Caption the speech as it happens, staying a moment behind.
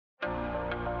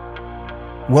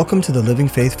Welcome to the Living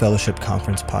Faith Fellowship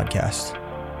Conference podcast.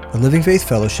 The Living Faith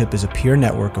Fellowship is a peer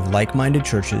network of like-minded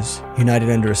churches united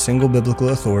under a single biblical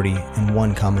authority and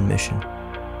one common mission.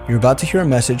 You're about to hear a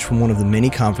message from one of the many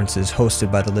conferences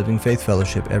hosted by the Living Faith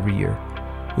Fellowship every year.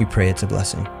 We pray it's a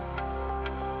blessing.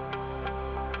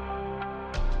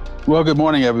 Well, good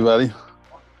morning, everybody.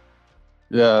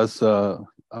 Yes,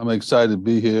 I'm excited to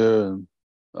be here, and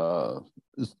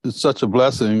it's such a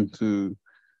blessing to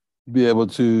be able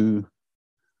to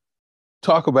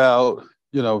talk about,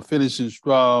 finishing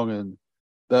strong and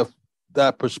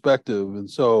that perspective. And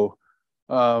so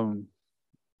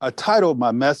I titled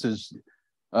my message,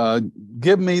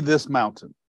 Give Me This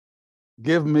Mountain.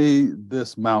 Give me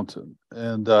this mountain.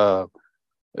 And,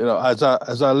 as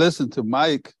I listened to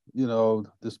Mike,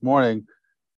 this morning,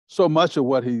 so much of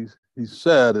what he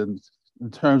said in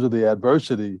terms of the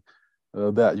adversity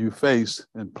that you face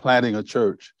in planting a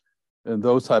church and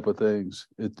those type of things,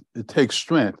 it takes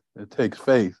strength, it takes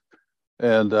faith.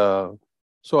 And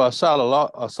so I saw a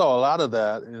lot of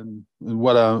that in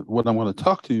what I'm going to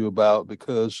talk to you about,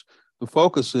 because the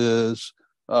focus is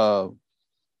Caleb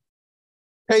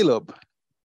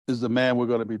is the man we're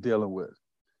going to be dealing with.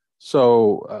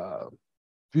 So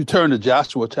if you turn to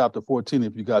Joshua chapter 14,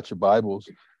 if you got your Bibles,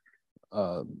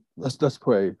 let's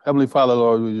pray. Heavenly Father,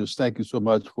 Lord, we just thank you so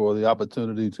much for the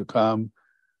opportunity to come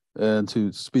and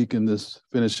to speak in this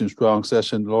Finishing Strong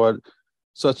session. Lord,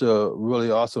 such a really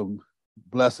awesome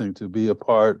blessing to be a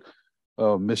part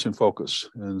of Mission Focus.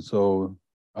 And so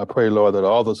I pray, Lord, that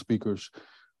all the speakers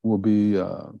will be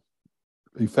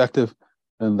effective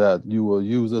and that you will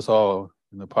use us all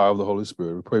in the power of the Holy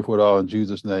Spirit. We pray for it all in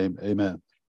Jesus' name. Amen.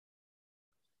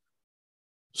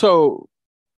 So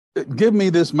give me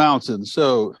this mountain.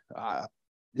 So,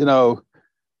 Joshua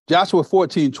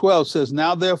 14:12 says,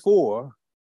 now therefore,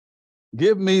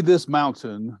 give me this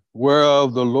mountain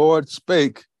whereof the Lord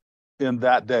spake in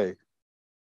that day.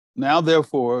 Now,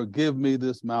 therefore, give me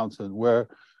this mountain whereof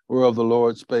the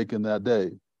Lord spake in that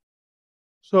day.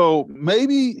 So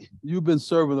maybe you've been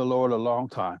serving the Lord a long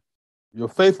time. Your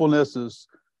faithfulness is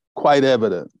quite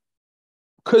evident.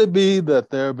 Could it be that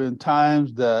there have been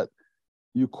times that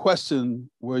you question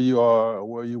where you are or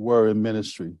where you were in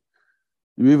ministry?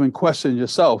 You even question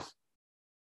yourself.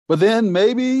 But then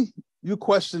maybe you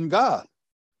question God,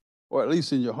 or at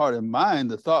least in your heart and mind,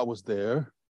 the thought was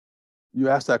there. You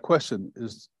ask that question,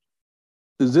 is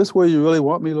this where you really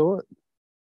want me, Lord?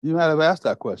 You might have asked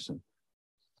that question.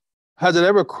 Has it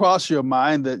ever crossed your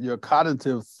mind that your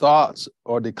cognitive thoughts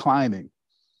are declining?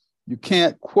 You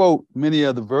can't quote many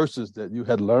of the verses that you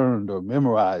had learned or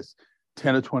memorized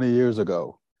 10 or 20 years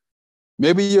ago.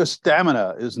 Maybe your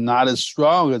stamina is not as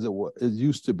strong as it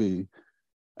used to be,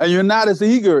 and you're not as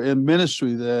eager in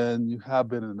ministry than you have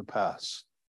been in the past.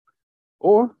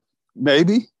 Or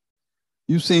maybe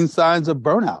you've seen signs of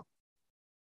burnout.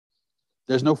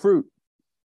 There's no fruit.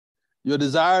 Your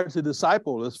desire to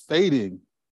disciple is fading.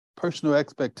 Personal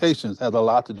expectations has a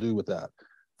lot to do with that.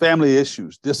 Family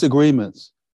issues,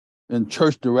 disagreements in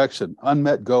church direction,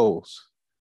 unmet goals.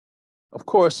 Of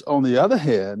course, on the other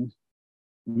hand,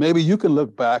 maybe you can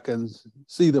look back and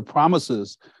see the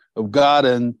promises of God,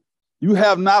 and you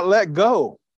have not let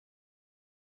go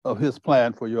of his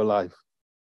plan for your life.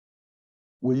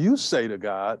 Will you say to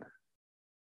God,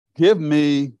 give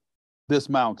me this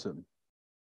mountain?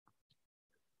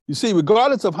 You see,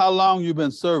 regardless of how long you've been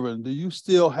serving, do you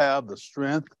still have the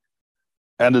strength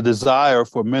and the desire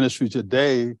for ministry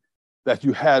today that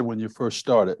you had when you first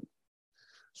started?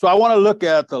 So I want to look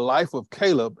at the life of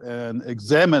Caleb and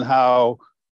examine how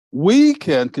we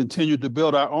can continue to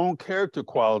build our own character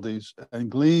qualities and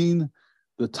glean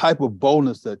the type of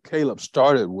boldness that Caleb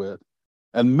started with,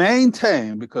 and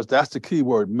maintain, because that's the key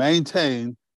word,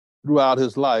 maintain throughout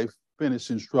his life,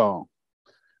 finishing strong.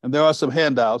 And there are some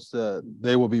handouts that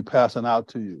they will be passing out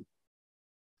to you.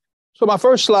 So my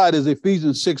first slide is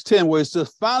Ephesians 6:10, where it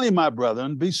says, finally, my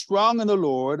brethren, be strong in the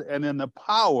Lord and in the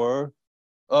power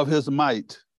of his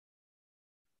might.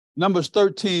 Numbers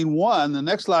 13:1, the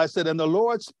next slide said, and the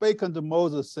Lord spake unto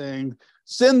Moses, saying,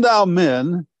 send thou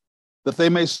men, that they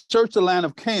may search the land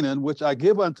of Canaan, which I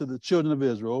give unto the children of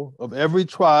Israel, of every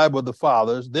tribe of the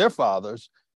fathers, their fathers,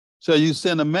 shall you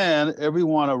send a man, every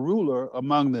one a ruler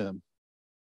among them.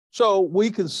 So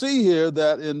we can see here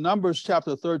that in Numbers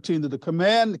chapter 13, that the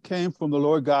command came from the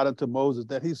Lord God unto Moses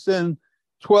that he send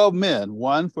 12 men,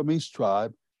 one from each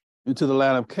tribe, into the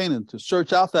land of Canaan to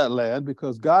search out that land,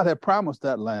 because God had promised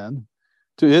that land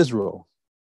to Israel.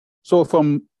 So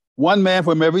from one man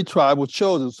from every tribe was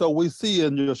chosen. So we see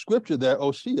in your scripture there,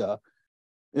 Oshea,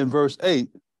 in verse 8,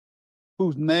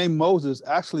 whose name Moses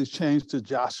actually changed to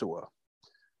Joshua,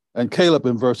 and Caleb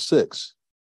in verse 6.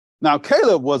 Now,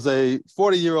 Caleb was a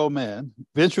 40-year-old man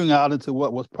venturing out into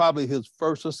what was probably his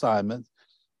first assignment.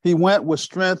 He went with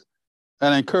strength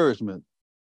and encouragement.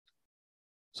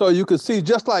 So you could see,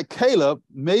 just like Caleb,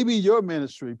 maybe your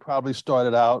ministry probably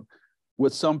started out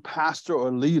with some pastor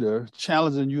or leader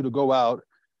challenging you to go out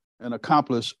and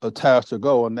accomplish a task or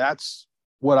goal. And that's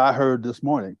what I heard this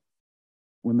morning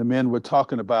when the men were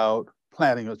talking about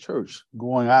planting a church,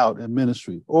 going out in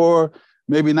ministry, or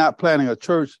maybe not planting a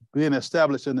church, being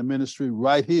established in the ministry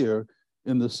right here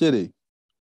in the city.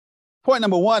 Point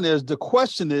number one is, the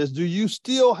question is, do you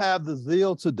still have the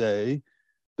zeal today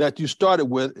that you started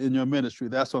with in your ministry?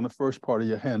 That's on the first part of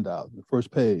your handout, the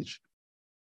first page.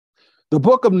 The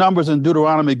book of Numbers and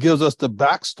Deuteronomy gives us the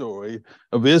backstory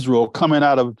of Israel coming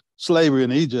out of slavery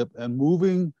in Egypt and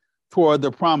moving toward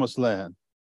the promised land.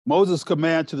 Moses'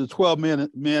 command to the 12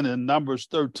 men in Numbers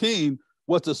 13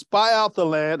 was to spy out the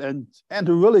land and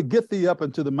to really get thee up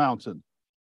into the mountain.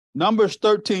 Numbers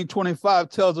 13:25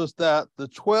 tells us that the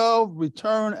 12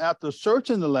 returned after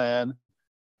searching the land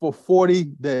for 40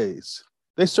 days.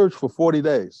 They searched for 40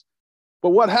 days. But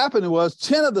what happened was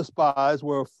 10 of the spies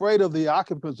were afraid of the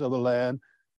occupants of the land,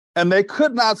 and they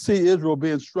could not see Israel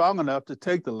being strong enough to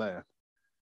take the land.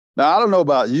 Now, I don't know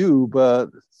about you, but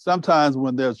sometimes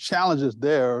when there's challenges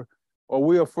there, or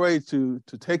we're afraid to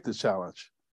take the challenge.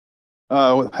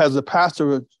 Has the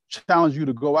pastor challenged you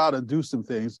to go out and do some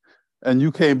things, and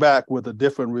you came back with a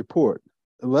different report?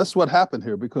 And that's what happened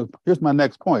here, because here's my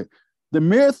next point. The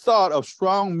mere thought of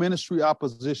strong ministry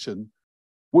opposition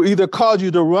will either cause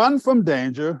you to run from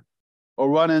danger or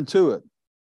run into it.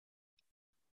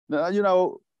 Now,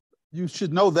 you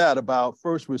should know that about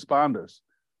first responders.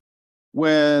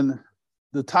 When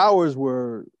the towers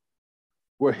were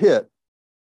hit,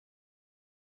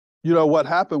 what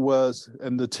happened was,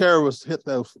 and the terrorists hit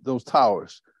those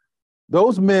towers,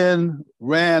 those men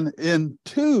ran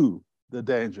into the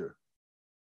danger.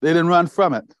 They didn't run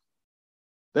from it.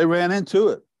 They ran into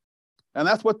it. And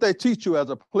that's what they teach you as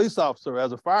a police officer,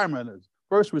 as a fireman, as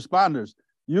first responders.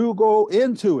 You go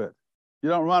into it. You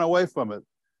don't run away from it.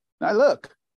 Now,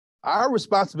 look, our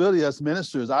responsibility as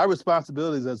ministers, our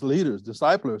responsibilities as leaders,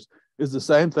 disciplers, is the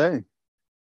same thing.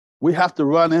 We have to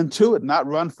run into it, not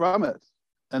run from it.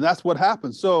 And that's what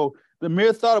happens. So the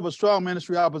mere thought of a strong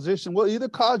ministry opposition will either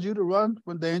cause you to run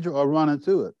from danger or run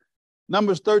into it.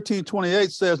 Numbers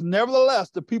 13:28 says,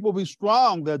 nevertheless, the people be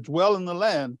strong that dwell in the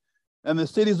land, and the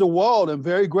cities are walled and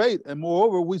very great. And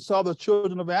moreover, we saw the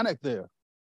children of Anak there.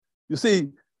 You see,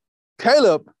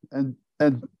 Caleb and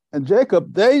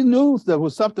Jacob, they knew there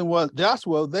was something,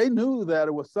 Joshua, they knew that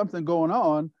it was something going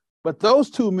on, but those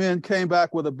two men came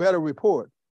back with a better report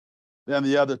than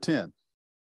the other 10.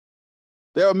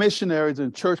 They are missionaries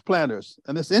and church planters.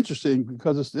 And it's interesting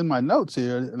because it's in my notes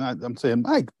here. And I'm saying,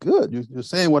 Mike, good. You're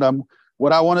saying what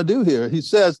I want to do here. He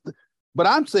says, but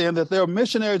I'm saying that there are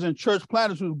missionaries and church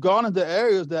planters who've gone into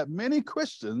areas that many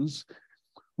Christians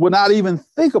would not even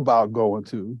think about going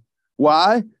to.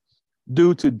 Why?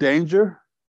 Due to danger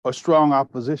or strong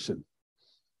opposition.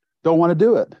 Don't want to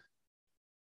do it.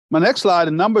 My next slide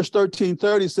in Numbers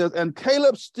 13:30 says, and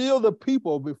Caleb stilled the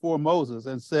people before Moses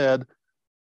and said,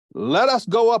 let us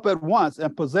go up at once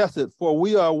and possess it, for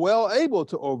we are well able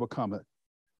to overcome it.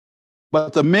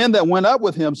 But the men that went up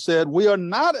with him said, we are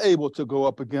not able to go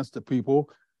up against the people,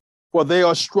 for they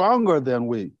are stronger than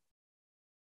we.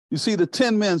 You see, the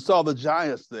 10 men saw the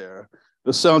giants there,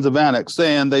 the sons of Anak,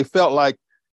 saying they felt like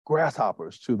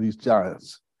grasshoppers to these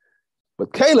giants.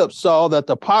 But Caleb saw that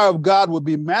the power of God would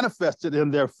be manifested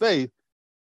in their faith,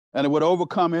 and it would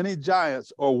overcome any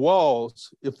giants or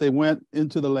walls if they went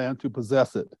into the land to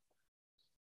possess it.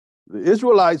 The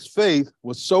Israelites' faith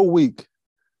was so weak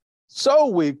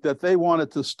that they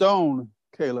wanted to stone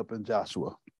Caleb and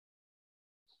Joshua.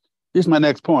 Here's my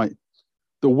next point.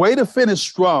 The way to finish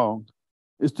strong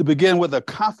is to begin with a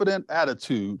confident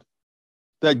attitude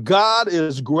that God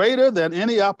is greater than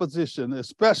any opposition,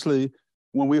 especially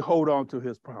when we hold on to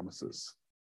his promises.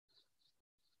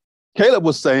 Caleb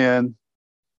was saying,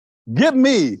 give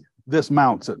me this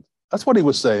mountain. That's what he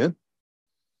was saying.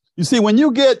 You see, when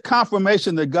you get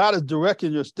confirmation that God is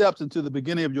directing your steps into the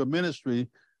beginning of your ministry,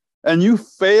 and you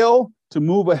fail to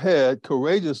move ahead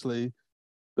courageously,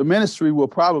 the ministry will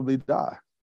probably die.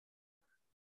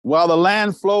 While the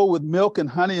land flowed with milk and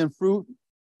honey and fruit,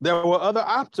 there were other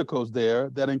obstacles there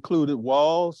that included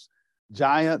walls,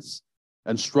 giants,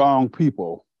 and strong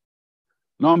people.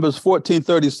 Numbers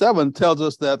 14:37 tells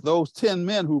us that those 10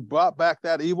 men who brought back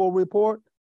that evil report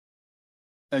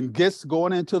and gets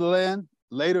going into the land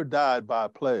later died by a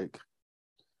plague.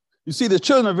 You see, the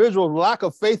children of Israel's lack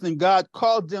of faith in God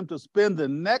caused them to spend the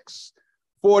next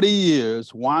 40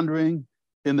 years wandering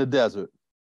in the desert.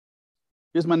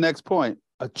 Here's my next point.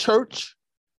 A church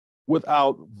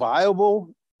without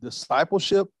viable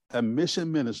discipleship and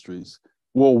mission ministries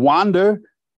will wander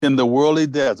in the worldly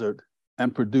desert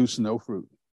and produce no fruit.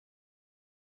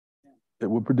 It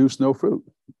will produce no fruit.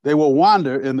 They will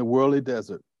wander in the worldly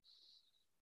desert.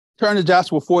 Turn to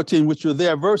Joshua 14, which you're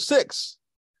there, verse 6,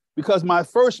 because my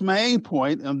first main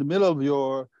point in the middle of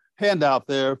your handout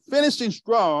there, finishing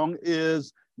strong,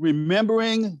 is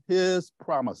remembering his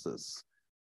promises.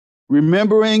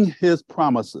 Remembering his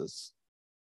promises.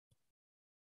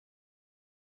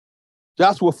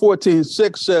 Joshua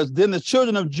 14:6 says, then the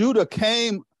children of Judah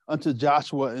came unto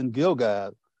Joshua in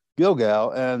Gilgal,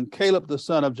 and Caleb the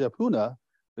son of Jephunneh,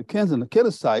 the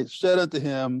Kenizzite, said unto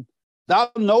him,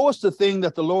 thou knowest the thing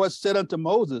that the Lord said unto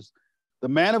Moses, the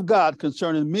man of God,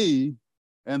 concerning me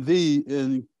and thee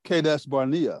in Kadesh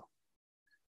Barnea.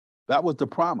 That was the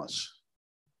promise.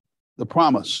 The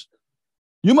promise.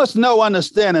 You must know,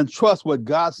 understand, and trust what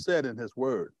God said in his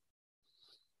word.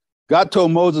 God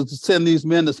told Moses to send these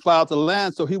men to spy out the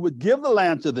land so he would give the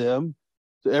land to them,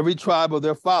 to every tribe of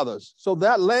their fathers. So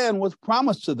that land was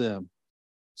promised to them.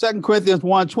 2 Corinthians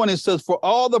 1:20 says, for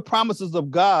all the promises of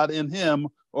God in him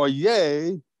are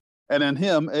yea, and in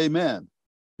him amen.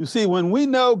 You see, when we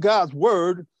know God's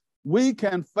word, we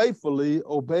can faithfully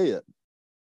obey it.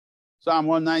 Psalm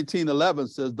 119:11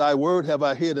 says, thy word have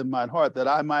I hid in mine heart, that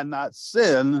I might not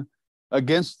sin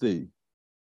against thee.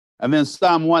 And then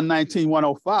Psalm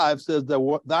 119:105 says,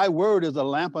 that thy word is a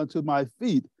lamp unto my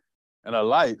feet and a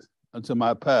light unto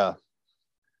my path.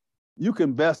 You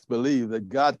can best believe that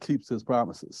God keeps his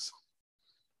promises.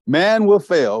 Man will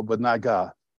fail, but not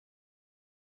God.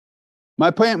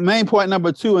 My main point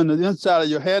number 2 in the inside of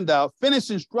your handout,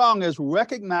 finishing strong, is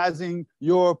recognizing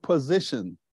your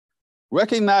position.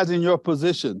 Recognizing your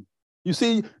position. You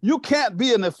see, you can't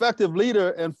be an effective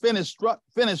leader and finish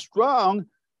strong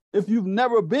if you've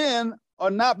never been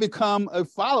or not become a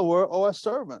follower or a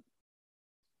servant.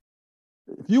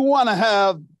 If you want to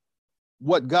have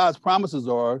what God's promises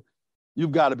are,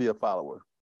 you've got to be a follower.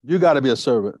 You got to be a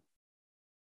servant.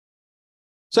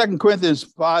 2 Corinthians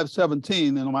 5:17,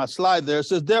 and on my slide there, it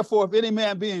says, therefore, if any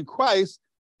man be in Christ,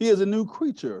 he is a new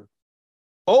creature.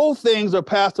 Old things are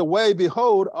passed away.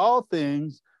 Behold, all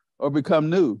things are become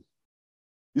new.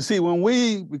 You see, when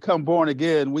we become born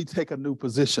again, we take a new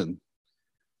position.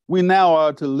 We now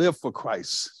are to live for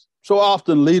Christ. So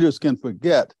often leaders can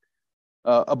forget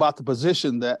about the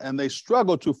position and they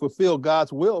struggle to fulfill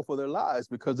God's will for their lives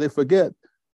because they forget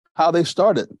how they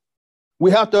started.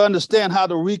 We have to understand how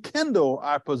to rekindle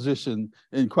our position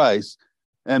in Christ.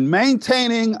 And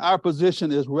maintaining our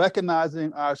position is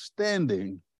recognizing our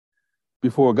standing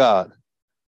before God.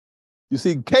 You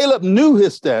see, Caleb knew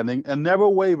his standing and never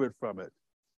wavered from it.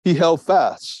 He held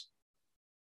fast.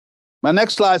 My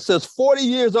next slide says 40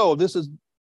 years old. This is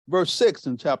verse 6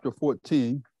 in chapter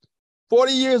 14.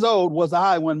 40 years old was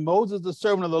I when Moses, the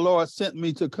servant of the Lord, sent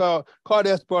me to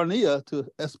Kadesh Barnea to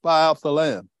spy out the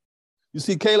land. You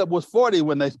see, Caleb was 40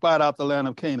 when they spied out the land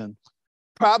of Canaan.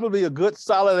 Probably a good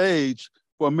solid age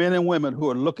for men and women who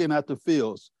are looking at the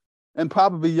fields, and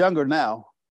probably younger now,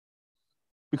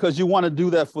 because you want to do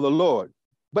that for the Lord.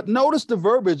 But notice the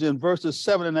verbiage in verses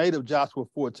 7 and 8 of Joshua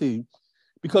 14,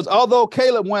 because although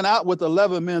Caleb went out with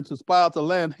 11 men to spy out the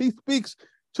land, he speaks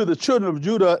to the children of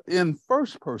Judah in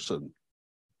first person.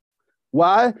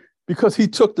 Why? Because he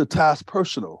took the task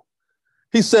personal.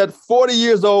 He said, 40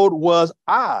 years old was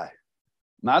I,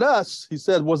 not us. He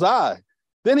said, was I.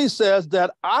 Then he says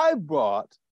that I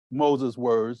brought Moses'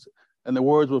 words, and the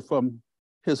words were from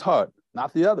his heart,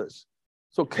 not the others.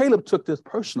 So Caleb took this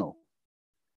personal.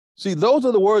 See, those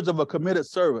are the words of a committed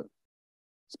servant.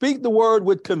 Speak the word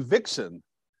with conviction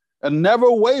and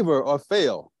never waver or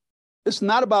fail. It's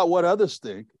not about what others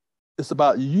think. It's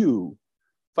about you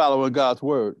following God's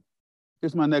word.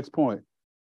 Here's my next point.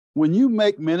 When you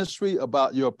make ministry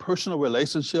about your personal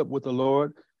relationship with the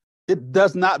Lord, it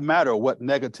does not matter what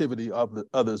negativity of the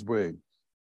others bring.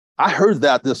 I heard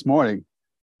that this morning.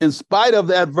 In spite of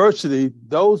the adversity,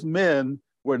 those men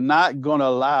were not going to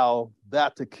allow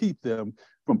that to keep them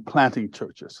from planting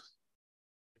churches.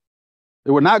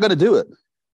 They were not going to do it.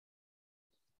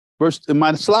 In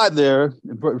my slide there,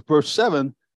 in verse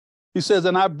 7, he says,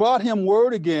 and I brought him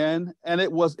word again, and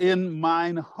it was in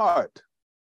mine heart.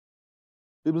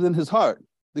 It was in his heart.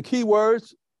 The key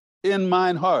words, in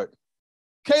mine heart.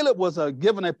 Caleb was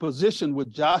given a position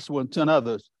with Joshua and 10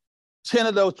 others. 10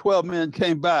 of those 12 men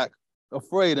came back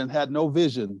afraid and had no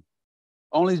vision.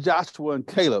 Only Joshua and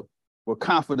Caleb were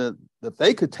confident that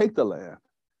they could take the land.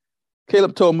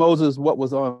 Caleb told Moses what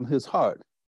was on his heart.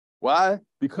 Why?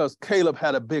 Because Caleb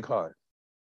had a big heart.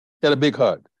 He had a big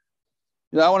heart.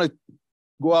 I want to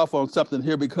go off on something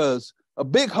here because a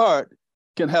big heart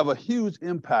can have a huge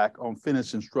impact on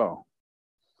finishing strong.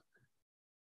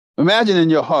 Imagine in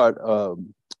your heart a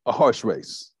horse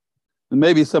race. And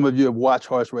maybe some of you have watched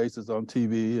horse races on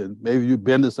TV, and maybe you've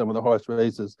been to some of the horse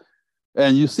races,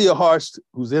 and you see a horse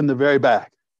who's in the very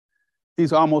back.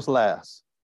 He's almost last.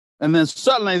 And then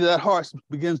suddenly that horse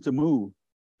begins to move,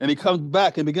 and he comes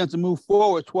back and begins to move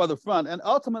forward toward the front and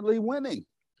ultimately winning.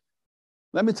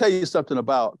 Let me tell you something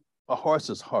about a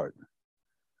horse's heart.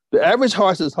 The average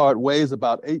horse's heart weighs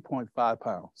about 8.5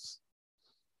 pounds.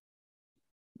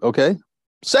 Okay?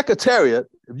 Secretariat,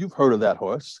 if you've heard of that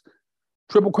horse,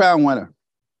 Triple Crown winner.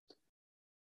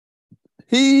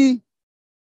 His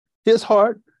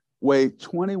heart weighed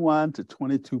 21 to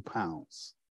 22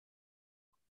 pounds.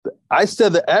 I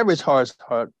said the average horse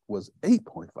heart was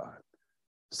 8.5.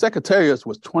 Secretariat's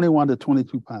was 21 to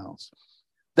 22 pounds.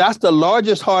 That's the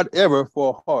largest heart ever for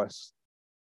a horse.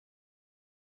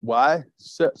 Why?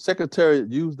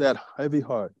 Secretariat used that heavy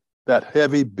heart, that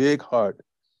heavy, big heart,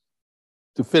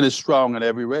 to finish strong in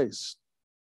every race.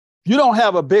 If you don't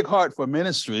have a big heart for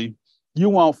ministry, you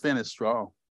won't finish strong.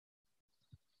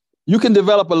 You can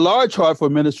develop a large heart for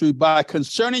ministry by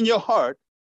concerning your heart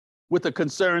with the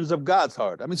concerns of God's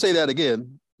heart. Let me say that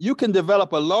again. You can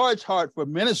develop a large heart for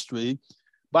ministry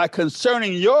by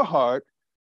concerning your heart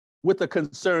with the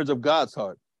concerns of God's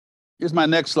heart. Here's my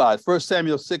next slide, 1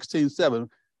 Samuel 16:7.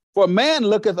 For man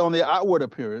looketh on the outward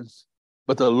appearance,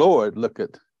 but the Lord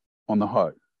looketh on the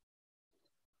heart.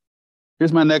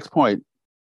 Here's my next point.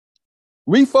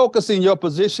 Refocusing your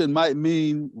position might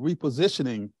mean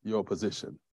repositioning your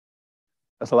position.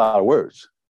 That's a lot of words.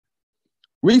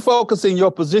 Refocusing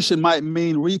your position might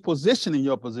mean repositioning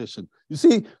your position. You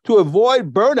see, to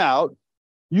avoid burnout,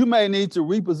 you may need to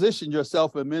reposition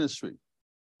yourself in ministry.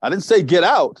 I didn't say get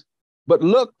out, but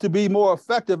look to be more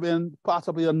effective in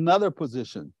possibly another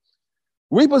position.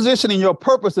 Repositioning your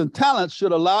purpose and talent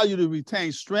should allow you to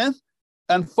retain strength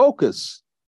and focus,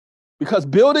 because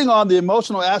building on the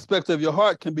emotional aspects of your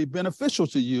heart can be beneficial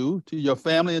to you, to your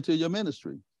family, and to your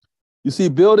ministry. You see,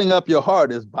 building up your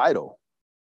heart is vital.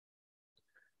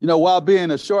 While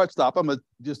being a shortstop, I'm going to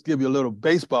just give you a little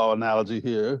baseball analogy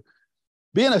here.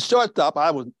 Being a shortstop, I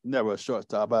was never a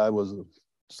shortstop. I was a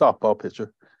softball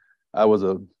pitcher. I was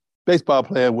a baseball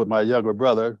player with my younger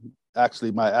brother.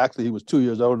 Actually, he was 2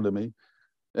 years older than me.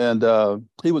 And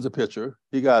he was a pitcher.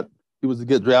 He was to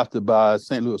get drafted by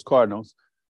St. Louis Cardinals.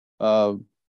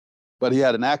 But he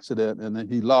had an accident, and then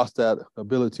he lost that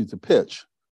ability to pitch.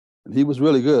 And he was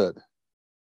really good.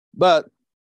 But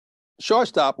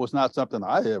shortstop was not something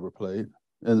I ever played.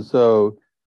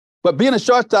 But being a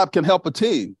shortstop can help a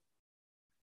team.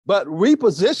 But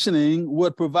repositioning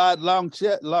would provide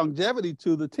longevity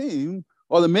to the team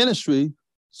or the ministry.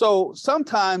 So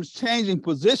sometimes changing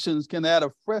positions can add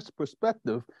a fresh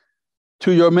perspective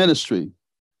to your ministry.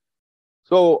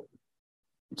 So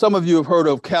some of you have heard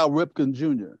of Cal Ripken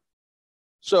Jr.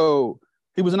 So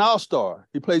he was an all-star.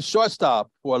 He played shortstop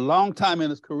for a long time in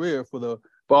his career for the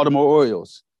Baltimore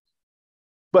Orioles.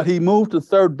 But he moved to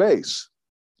third base.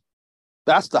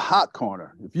 That's the hot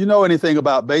corner. If you know anything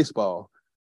about baseball,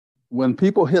 when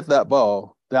people hit that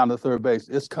ball down to third base,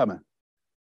 it's coming.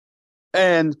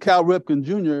 And Cal Ripken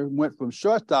Jr. went from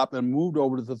shortstop and moved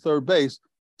over to the third base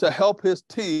to help his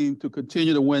team to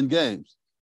continue to win games.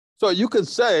 So you could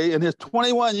say in his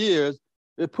 21 years,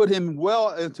 it put him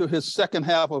well into his second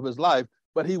half of his life,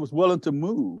 but he was willing to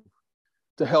move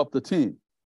to help the team.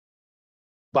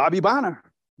 Bobby Bonner,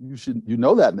 you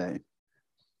know that name.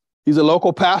 He's a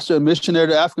local pastor and missionary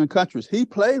to African countries. He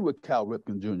played with Cal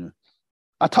Ripken Jr.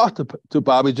 I talked to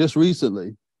Bobby just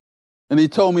recently, and he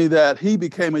told me that he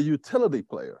became a utility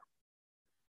player.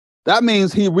 That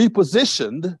means he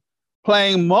repositioned,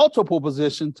 playing multiple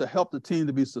positions to help the team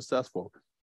to be successful.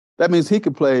 That means he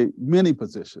could play many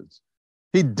positions.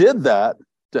 He did that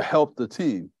to help the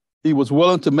team. He was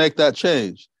willing to make that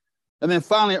change. And then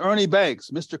finally, Ernie Banks,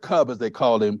 Mr. Cub, as they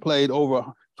called him, played over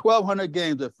 1,200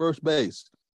 games at first base.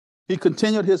 He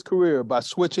continued his career by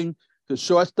switching to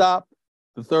shortstop,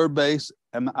 to third base,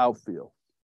 and the outfield.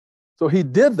 So he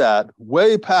did that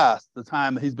way past the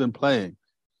time that he's been playing.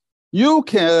 You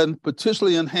can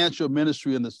potentially enhance your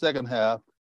ministry in the second half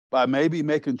by maybe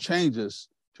making changes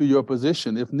to your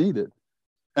position if needed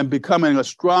and becoming a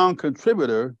strong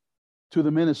contributor to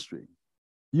the ministry.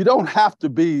 You don't have to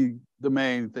be the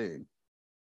main thing.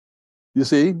 You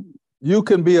see, you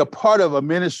can be a part of a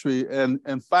ministry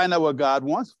and find out what God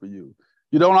wants for you.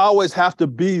 You don't always have to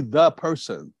be the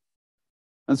person.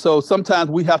 And so sometimes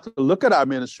we have to look at our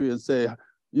ministry and say,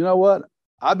 you know what?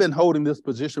 I've been holding this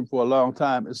position for a long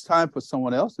time. It's time for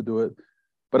someone else to do it,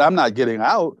 but I'm not getting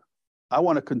out. I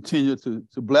want to continue to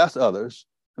bless others.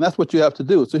 And that's what you have to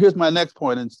do. So here's my next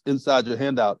point inside your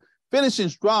handout. Finishing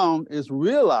strong is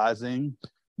realizing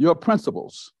your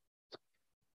principles.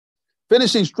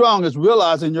 Finishing strong is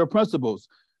realizing your principles.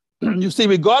 You see,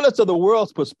 regardless of the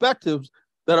world's perspectives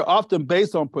that are often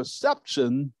based on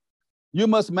perception, you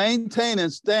must maintain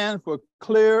and stand for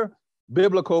clear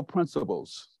biblical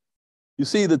principles. You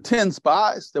see, the 10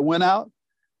 spies that went out,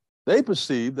 they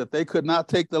perceived that they could not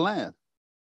take the land.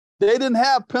 They didn't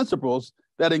have principles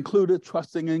that included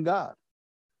trusting in God.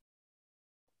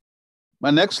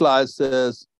 My next slide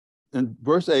says in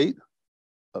verse 8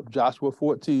 of Joshua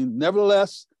 14,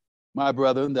 nevertheless, my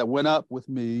brethren that went up with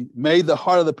me made the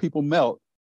heart of the people melt,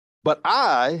 but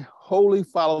I wholly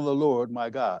follow the Lord my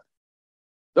God.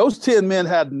 Those 10 men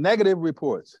had negative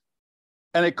reports,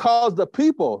 and it caused the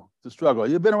people to struggle.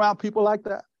 You've been around people like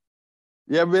that?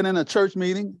 You ever been in a church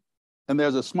meeting and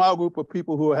there's a small group of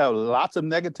people who have lots of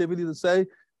negativity to say,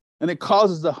 and it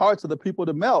causes the hearts of the people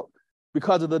to melt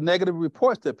because of the negative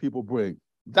reports that people bring?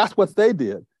 That's what they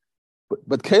did.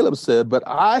 But Caleb said, but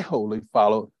I wholly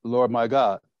follow the Lord my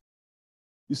God.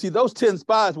 You see, those 10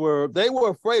 spies were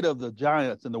afraid of the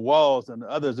giants and the walls and the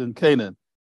others in Canaan.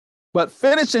 But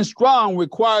finishing strong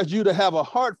requires you to have a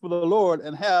heart for the Lord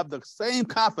and have the same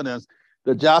confidence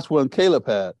that Joshua and Caleb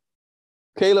had.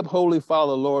 Caleb wholly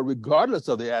followed the Lord regardless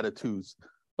of the attitudes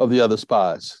of the other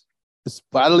spies. It's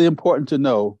vitally important to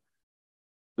know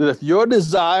that if your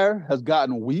desire has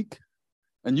gotten weak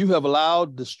and you have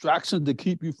allowed distractions to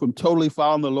keep you from totally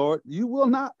following the Lord, you will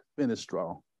not finish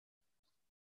strong.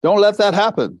 Don't let that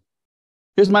happen.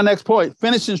 Here's my next point.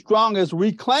 Finishing strong is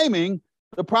reclaiming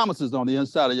the promises on the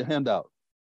inside of your handout.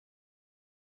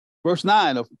 Verse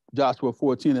 9 of Joshua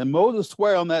 14, and Moses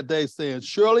swore on that day, saying,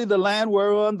 surely the land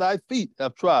whereon thy feet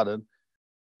have trodden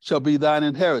shall be thine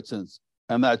inheritance,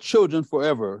 and thy children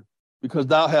forever, because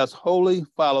thou hast wholly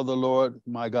followed the Lord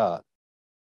my God.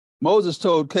 Moses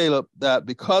told Caleb that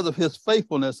because of his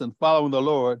faithfulness in following the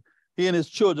Lord, he and his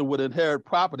children would inherit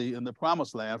property in the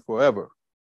promised land forever.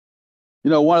 You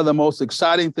know, one of the most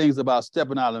exciting things about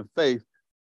stepping out in faith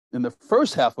in the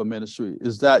first half of ministry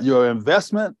is that your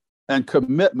investment and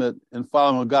commitment in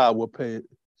following God will pay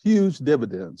huge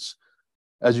dividends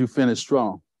as you finish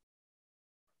strong.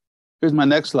 Here's my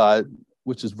next slide,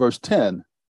 which is verse 10.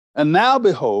 And now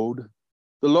behold,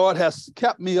 the Lord has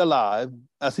kept me alive,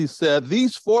 as he said,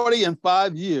 these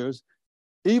 45 years,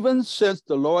 even since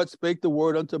the Lord spake the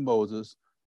word unto Moses,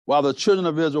 while the children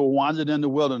of Israel wandered in the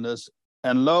wilderness.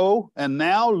 And now,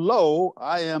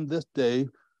 I am this day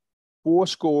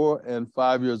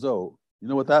 85 years old. You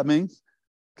know what that means?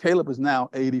 Caleb is now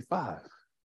 85.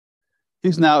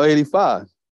 He's now 85.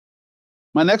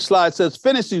 My next slide says,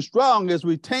 finishing strong is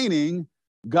retaining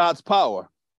God's power.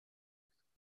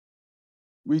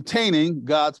 Retaining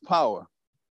God's power.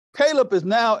 Caleb is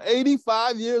now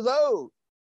 85 years old.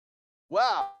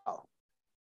 Wow.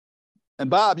 And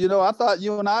Bob, you know, I thought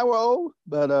you and I were old,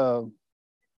 but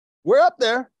we're up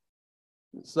there.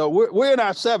 So we're in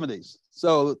our 70s.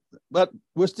 So, but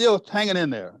we're still hanging in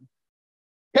there.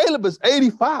 Caleb is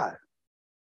 85.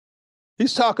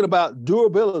 He's talking about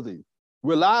durability,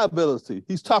 reliability.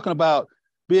 He's talking about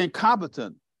being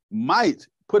competent, might,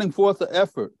 putting forth the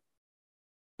effort.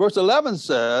 Verse 11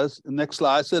 says, the next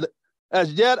slide said,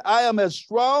 as yet I am as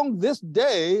strong this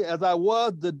day as I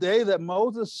was the day that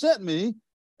Moses sent me,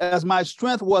 as my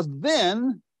strength was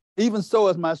then, even so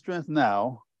is my strength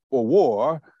now for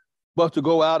war, but to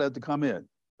go out and to come in.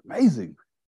 Amazing.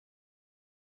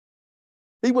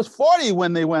 He was 40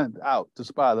 when they went out to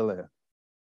spy the land.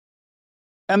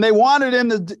 And they wandered in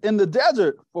the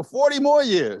desert for 40 more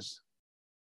years.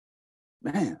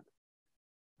 Man.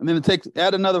 And then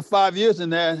add another 5 years in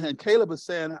there, and Caleb is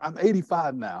saying, I'm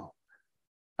 85 now.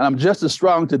 And I'm just as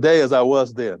strong today as I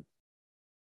was then.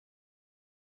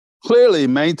 Clearly,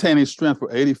 maintaining strength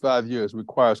for 85 years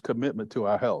requires commitment to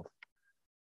our health.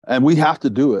 And we have to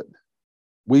do it.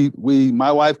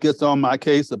 My wife gets on my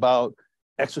case about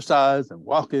exercise and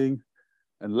walking.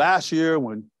 And last year,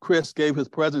 when Chris gave his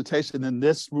presentation in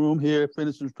this room here,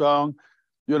 Finishing Strong,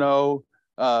 you know,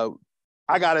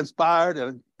 I got inspired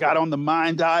and got on the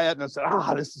Mind diet, and I said,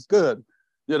 this is good.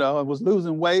 You know, I was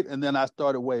losing weight, and then I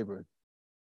started wavering.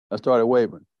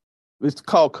 It's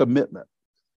called commitment.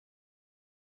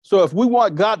 So if we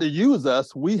want God to use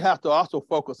us, we have to also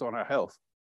focus on our health.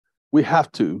 We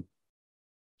have to.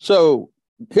 So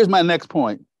here's my next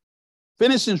point.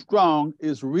 Finishing strong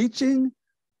is reaching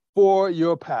for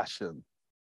your passion.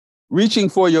 Reaching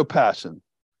for your passion.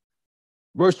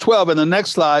 Verse 12 in the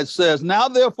next slide says, now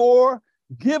therefore,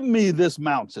 give me this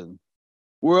mountain,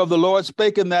 whereof the Lord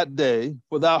spake in that day,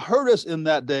 for thou heardest in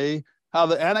that day how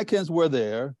the Anakims were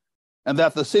there, and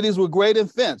that the cities were great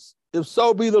and fenced. If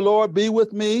so be the Lord be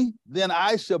with me, then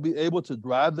I shall be able to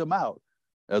drive them out,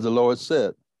 as the Lord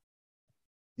said.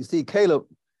 You see, Caleb,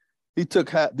 he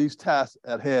took these tasks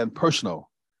at hand personal.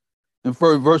 In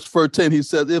verse 13, he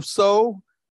says, if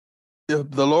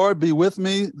the Lord be with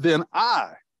me, then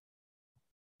I.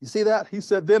 You see that? He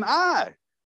said, then I.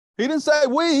 He didn't say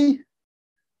we.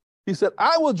 He said,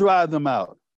 I will drive them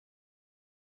out.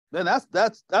 Then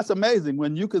that's amazing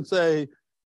when you can say,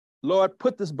 Lord,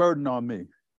 put this burden on me.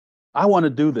 I want to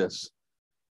do this.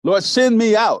 Lord, send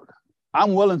me out.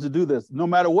 I'm willing to do this. No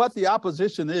matter what the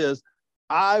opposition is,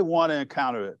 I want to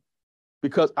encounter it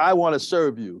because I want to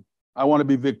serve you. I want to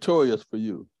be victorious for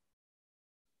you.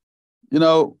 You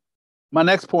know, my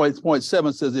next point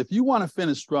 7 says, if you want to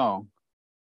finish strong,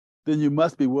 then you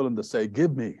must be willing to say,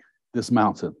 give me this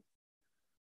mountain.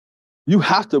 You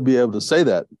have to be able to say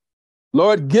that.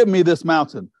 Lord, give me this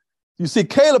mountain. You see,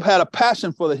 Caleb had a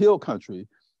passion for the hill country.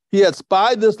 He had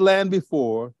spied this land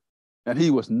before, and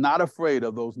he was not afraid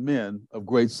of those men of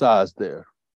great size there.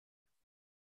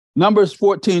 Numbers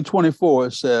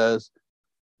 14:24 says,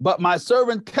 but my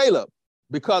servant Caleb,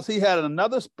 because he had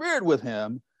another spirit with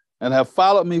him and have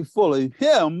followed me fully,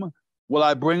 him will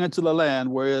I bring into the land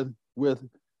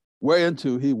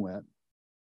whereinto he went,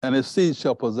 and his seed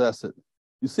shall possess it.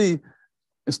 You see,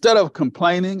 instead of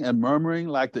complaining and murmuring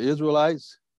like the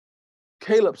Israelites,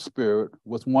 Caleb's spirit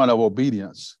was one of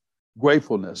obedience,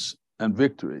 gratefulness, and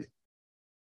victory.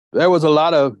 There was a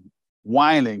lot of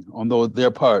whining on their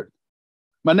part.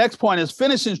 My next point is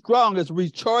finishing strong is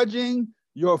recharging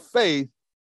your faith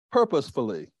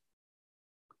purposefully.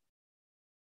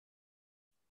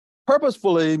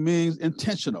 Purposefully means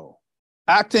intentional.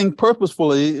 Acting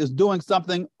purposefully is doing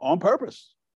something on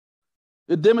purpose.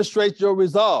 It demonstrates your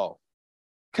resolve.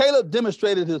 Caleb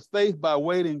demonstrated his faith by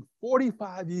waiting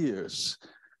 45 years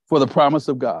for the promise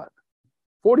of God.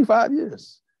 45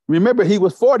 years. Remember, he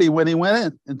was 40 when he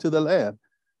went into the land.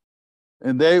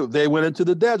 And they went into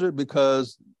the desert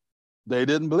because they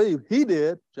didn't believe. He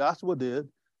did, Joshua did,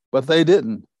 but they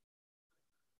didn't.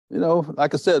 You know,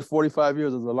 like I said, 45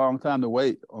 years is a long time to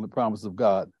wait on the promise of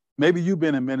God. Maybe you've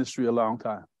been in ministry a long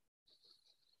time.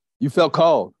 You felt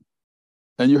called,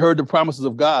 and you heard the promises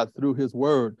of God through his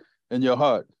word in your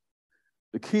heart.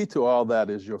 The key to all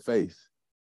that is your faith.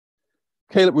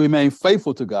 Caleb remained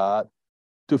faithful to God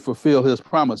to fulfill his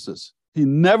promises. He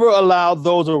never allowed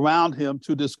those around him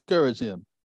to discourage him.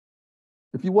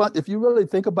 If you really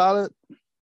think about it,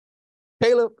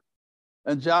 Caleb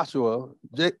and Joshua,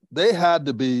 they had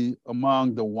to be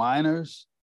among the whiners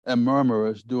and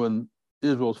murmurers during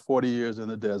Israel's 40 years in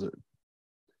the desert.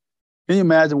 Can you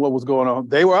imagine what was going on?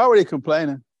 They were already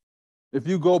complaining. If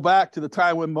you go back to the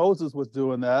time when Moses was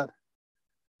doing that,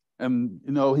 and,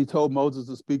 you know, he told Moses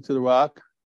to speak to the rock,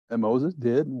 and Moses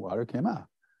did, and water came out.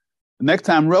 The next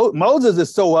time, Moses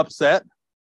is so upset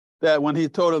that when he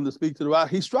told him to speak to the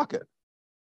rock, he struck it.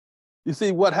 You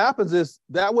see, what happens is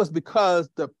that was because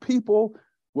the people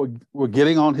were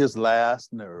getting on his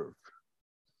last nerve.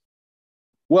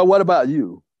 Well, what about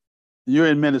you? You're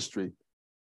in ministry,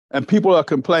 and people are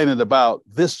complaining about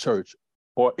this church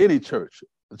or any church,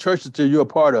 the church that you're a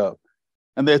part of,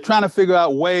 and they're trying to figure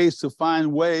out ways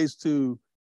to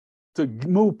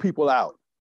move people out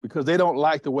because they don't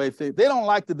like the way they don't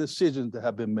like the decisions that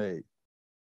have been made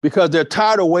because they're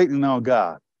tired of waiting on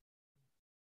God.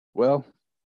 Well,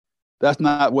 that's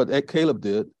not what Caleb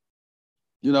did.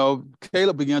 You know,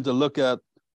 Caleb began to look at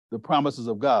the promises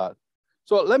of God.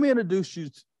 So let me introduce you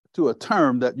to a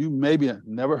term that you maybe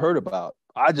never heard about.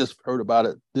 I just heard about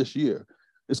it this year.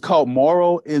 It's called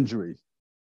moral injury.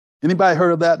 Anybody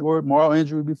heard of that word, moral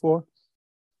injury, before?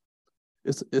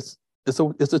 It's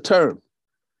a term.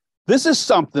 This is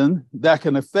something that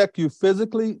can affect you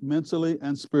physically, mentally,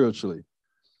 and spiritually.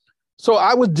 So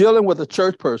I was dealing with a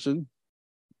church person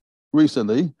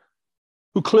recently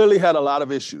who clearly had a lot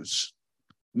of issues.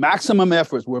 Maximum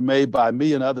efforts were made by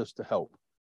me and others to help.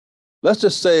 Let's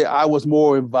just say I was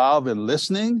more involved in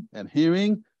listening and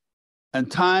hearing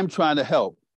and time trying to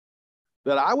help,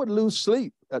 that I would lose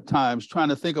sleep at times trying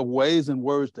to think of ways and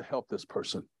words to help this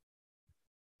person.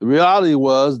 The reality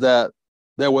was that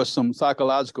there were some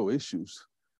psychological issues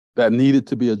that needed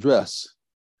to be addressed.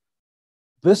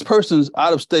 This person's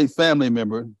out-of-state family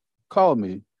member called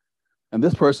me, and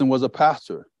this person was a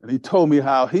pastor, and he told me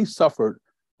how he suffered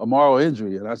a moral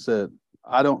injury, and I said,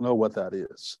 I don't know what that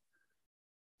is.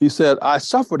 He said, I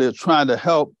suffered it trying to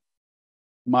help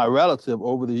my relative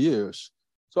over the years.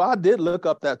 So I did look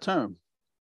up that term.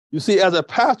 You see, as a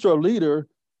pastoral leader,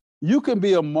 You can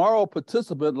be a moral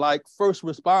participant like first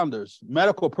responders,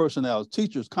 medical personnel,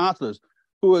 teachers, counselors,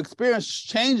 who experience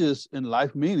changes in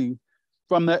life meaning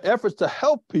from their efforts to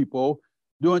help people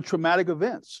during traumatic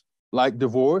events like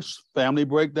divorce, family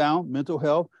breakdown, mental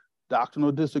health,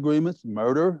 doctrinal disagreements,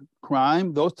 murder,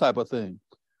 crime, those type of things.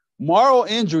 Moral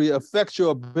injury affects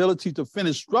your ability to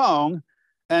finish strong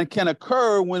and can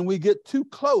occur when we get too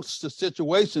close to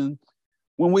situations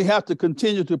when we have to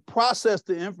continue to process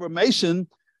the information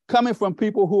coming from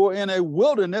people who are in a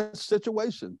wilderness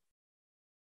situation.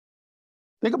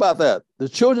 Think about that. The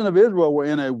children of Israel were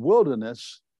in a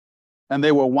wilderness and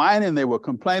they were whining, they were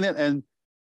complaining, and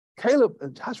Caleb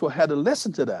and Joshua had to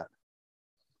listen to that.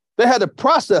 They had to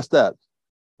process that.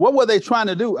 What were they trying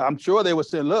to do? I'm sure they were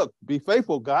saying, look, be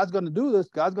faithful. God's going to do this.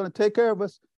 God's going to take care of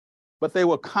us. But they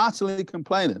were constantly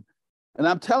complaining. And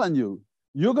I'm telling you,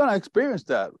 you're going to experience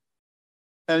that.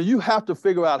 And you have to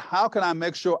figure out, how can I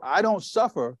make sure I don't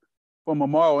suffer from a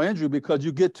moral injury because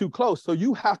you get too close? So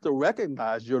you have to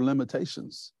recognize your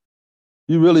limitations.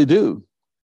 You really do.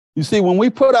 You see, when we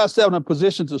put ourselves in a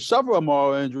position to suffer a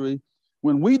moral injury,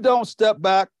 when we don't step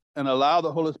back and allow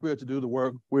the Holy Spirit to do the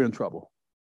work, we're in trouble.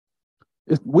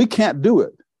 We can't do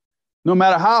it. No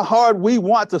matter how hard we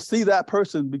want to see that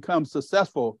person become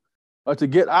successful or to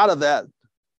get out of that,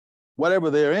 whatever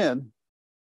they're in,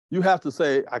 you have to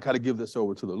say, I got to give this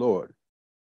over to the Lord.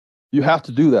 You have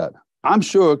to do that. I'm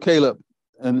sure Caleb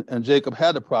and Jacob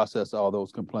had to process all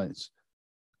those complaints.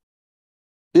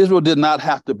 Israel did not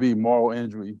have to be moral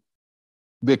injury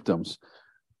victims,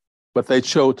 but they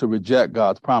chose to reject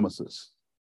God's promises.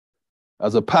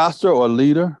 As a pastor or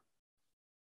leader,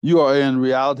 you are in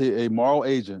reality a moral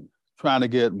agent trying to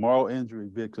get moral injury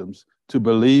victims to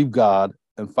believe God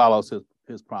and follow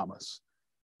his promise.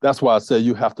 That's why I say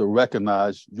you have to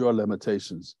recognize your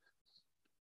limitations.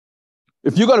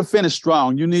 If you're going to finish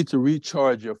strong, you need to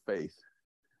recharge your faith.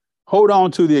 Hold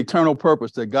on to the eternal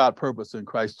purpose that God purposed in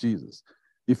Christ Jesus.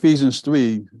 Ephesians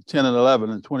 3, 10 and 11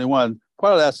 and 21,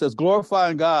 part of that says,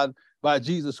 glorifying God by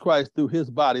Jesus Christ through his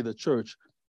body, the church,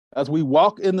 as we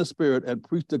walk in the Spirit and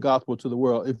preach the gospel to the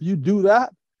world. If you do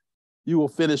that, you will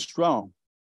finish strong.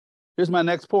 Here's my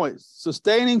next point.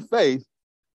 Sustaining faith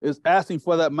is asking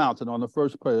for that mountain on the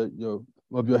first page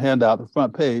of your handout, the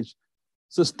front page.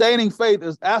 Sustaining faith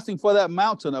is asking for that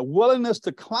mountain, a willingness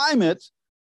to climb it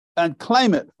and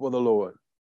claim it for the Lord.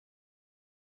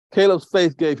 Caleb's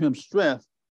faith gave him strength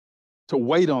to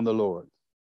wait on the Lord.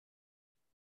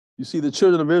 You see, the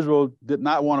children of Israel did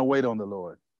not want to wait on the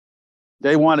Lord.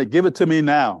 They want to give it to me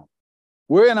now.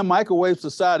 We're in a microwave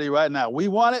society right now. We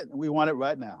want it, and we want it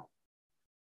right now.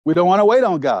 We don't want to wait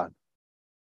on God.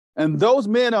 And those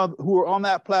men who are on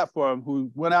that platform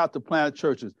who went out to plant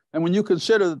churches, and when you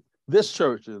consider this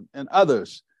church and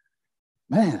others,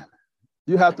 man,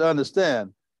 you have to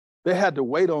understand they had to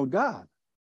wait on God.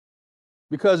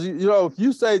 Because, if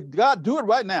you say, God, do it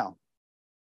right now.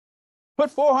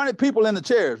 Put 400 people in the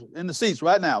chairs, in the seats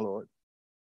right now, Lord.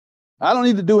 I don't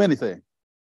need to do anything.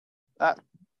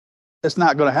 It's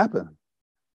not going to happen.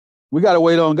 We got to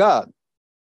wait on God.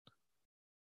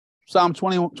 Psalm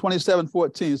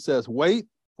 27:14 says, wait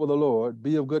for the Lord,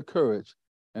 be of good courage,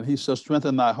 and he shall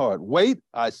strengthen thy heart. Wait,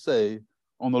 I say,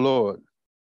 on the Lord.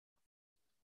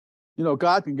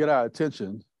 God can get our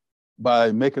attention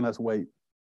by making us wait.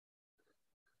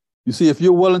 You see, if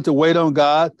you're willing to wait on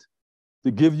God to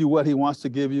give you what he wants to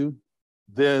give you,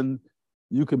 then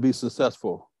you can be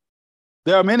successful.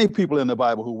 There are many people in the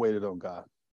Bible who waited on God.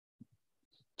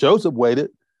 Joseph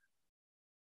waited.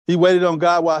 He waited on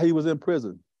God while he was in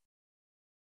prison.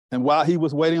 And while he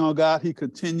was waiting on God, he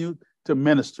continued to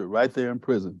minister right there in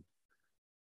prison.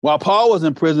 While Paul was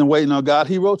in prison waiting on God,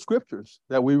 he wrote scriptures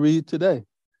that we read today.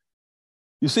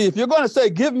 You see, if you're going to say,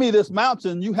 give me this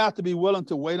mountain, you have to be willing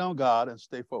to wait on God and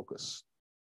stay focused.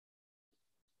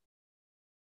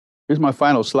 Here's my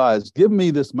final slides. Give me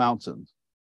this mountain.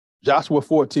 Joshua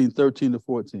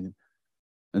 14:13-14.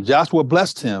 And Joshua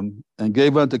blessed him and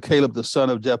gave unto Caleb the son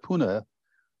of Jephunneh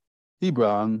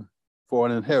Hebron for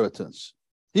an inheritance.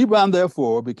 Hebron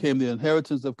therefore became the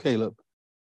inheritance of Caleb,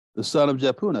 the son of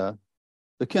Jephunneh,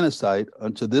 the Kenizzite,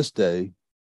 unto this day,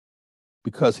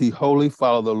 because he wholly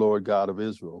followed the Lord God of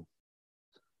Israel.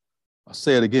 I'll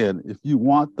say it again. If you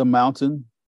want the mountain,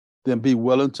 then be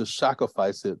willing to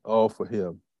sacrifice it all for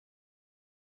him.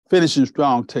 Finishing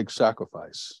strong takes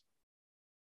sacrifice.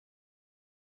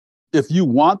 If you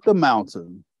want the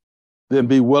mountain, then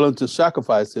be willing to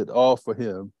sacrifice it all for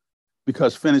him,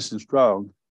 because finishing strong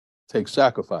takes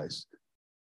sacrifice.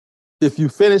 If you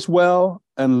finish well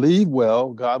and leave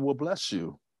well, God will bless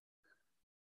you.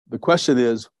 The question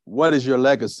is, what is your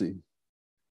legacy?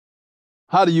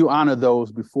 How do you honor those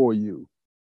before you?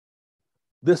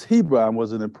 This Hebron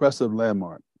was an impressive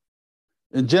landmark.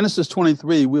 In Genesis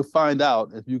 23, we'll find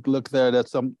out, if you look there at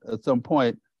some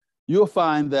point, you'll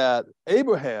find that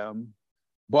Abraham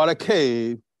bought a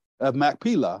cave of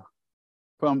Machpelah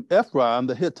from Ephron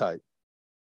the Hittite.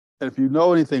 And if you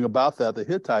know anything about that, the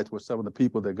Hittites were some of the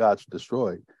people that God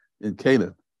destroyed in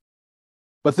Canaan.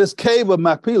 But this cave of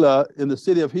Machpelah in the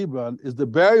city of Hebron is the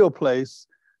burial place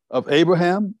of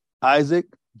Abraham, Isaac,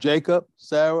 Jacob,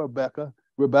 Sarah,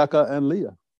 Rebekah, and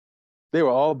Leah. They were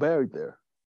all buried there.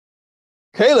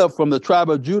 Caleb from the tribe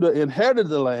of Judah inherited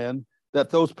the land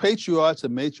that those patriarchs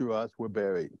and matriarchs were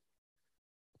buried.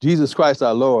 Jesus Christ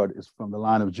our Lord is from the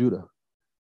line of Judah.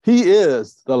 He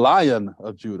is the Lion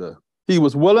of Judah. He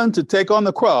was willing to take on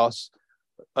the cross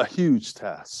a huge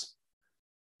task.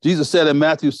 Jesus said in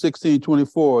Matthew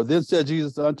 16:24, then said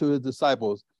Jesus unto his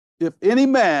disciples, if any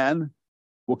man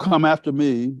will come after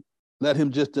me, let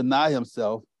him just deny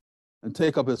himself and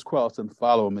take up his cross and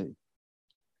follow me.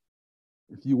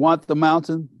 If you want the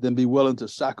mountain, then be willing to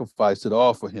sacrifice it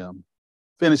all for him.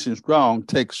 Finishing strong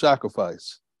takes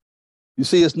sacrifice. You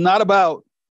see, it's not about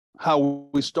how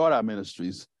we start our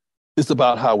ministries. It's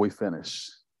about how we finish.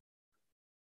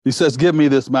 He says, give me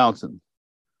this mountain.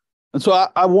 And so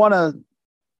I want to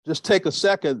just take a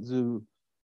second to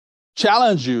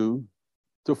challenge you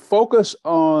to focus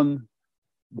on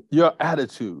your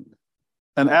attitude,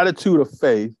 an attitude of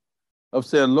faith, of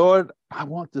saying, Lord, I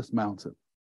want this mountain.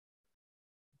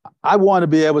 I want to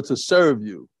be able to serve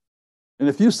you. And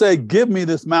if you say, give me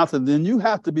this mountain, then you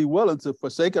have to be willing to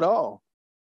forsake it all.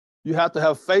 You have to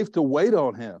have faith to wait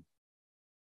on him.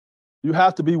 You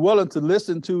have to be willing to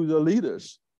listen to the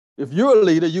leaders. If you're a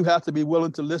leader, you have to be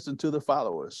willing to listen to the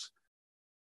followers.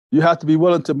 You have to be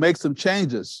willing to make some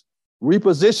changes,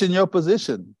 reposition your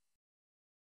position.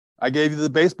 I gave you the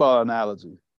baseball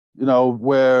analogy,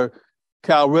 where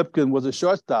Cal Ripken was a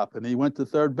shortstop and he went to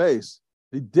third base.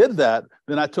 He did that.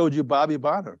 Then I told you Bobby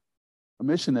Bonner, a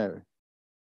missionary,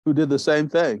 who did the same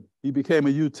thing. He became a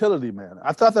utility man.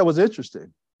 I thought that was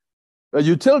interesting. A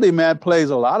utility man plays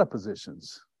a lot of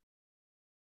positions.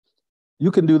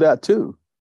 You can do that too.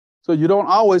 So you don't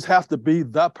always have to be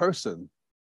the person,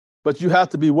 but you have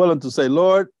to be willing to say,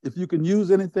 Lord, if you can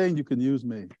use anything, you can use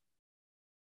me.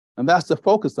 And that's the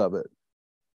focus of it.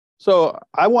 So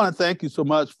I want to thank you so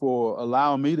much for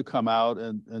allowing me to come out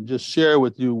and just share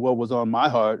with you what was on my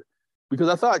heart, because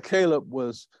I thought Caleb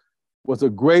was a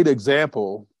great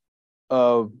example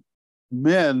of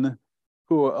men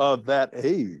who are of that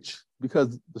age,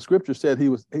 because the scripture said he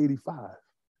was 85.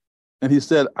 And he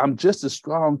said, I'm just as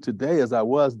strong today as I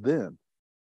was then.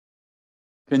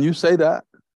 Can you say that?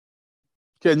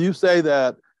 Can you say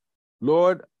that,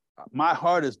 Lord, my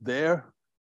heart is there,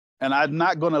 and I'm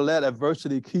not going to let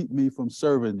adversity keep me from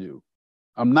serving you.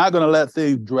 I'm not going to let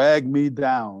things drag me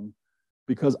down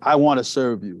because I want to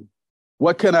serve you.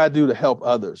 What can I do to help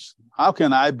others? How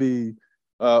can I be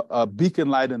a beacon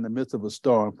light in the midst of a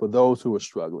storm for those who are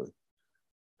struggling?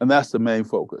 And that's the main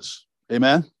focus.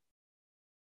 Amen?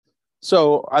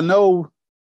 So I know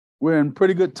we're in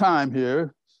pretty good time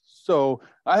here. So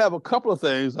I have a couple of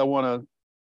things I want to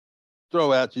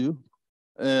throw at you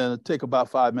and take about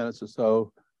 5 minutes or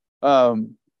so.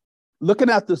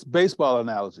 Looking at this baseball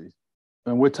analogy,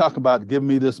 and we're talking about give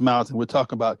me this mountain, we're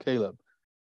talking about Caleb.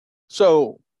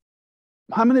 So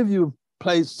how many of you have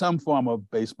played some form of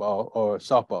baseball or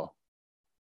softball?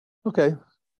 Okay.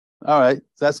 All right.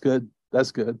 That's good.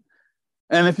 That's good.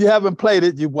 And if you haven't played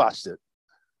it, you've watched it.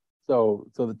 So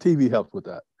the TV helps with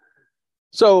that.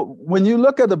 So when you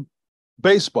look at the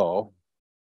baseball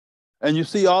and you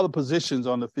see all the positions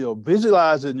on the field,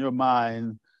 visualize in your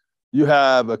mind, you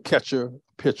have a catcher,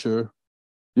 pitcher,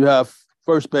 you have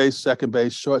first base, second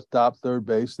base, shortstop, third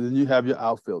base, then you have your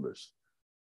outfielders.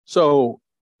 So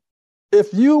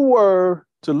if you were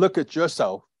to look at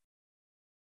yourself,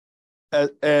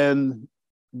 and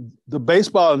the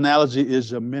baseball analogy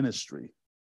is your ministry,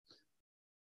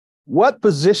 what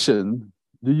position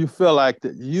do you feel like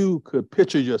that you could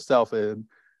picture yourself in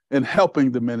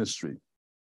helping the ministry?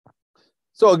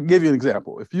 So I'll give you an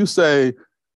example. If you say,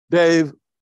 Dave,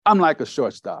 I'm like a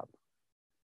shortstop,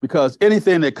 because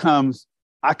anything that comes,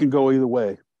 I can go either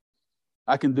way.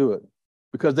 I can do it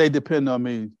because they depend on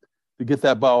me to get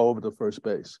that ball over to first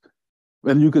base.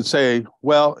 And you could say,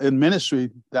 well, in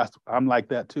ministry, I'm like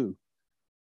that too.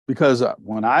 Because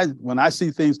when I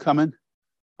see things coming,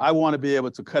 I want to be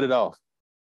able to cut it off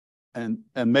and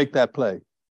make that play.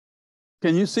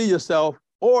 Can you see yourself?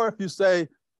 Or if you say,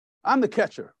 I'm the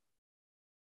catcher,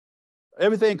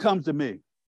 everything comes to me,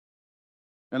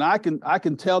 and I can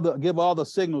give all the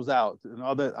signals out and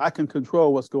all that. I can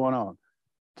control what's going on.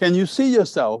 Can you see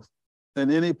yourself in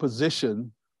any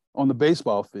position on the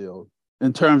baseball field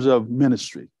in terms of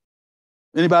ministry?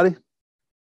 Anybody?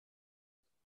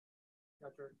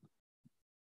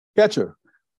 Catcher.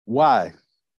 Why?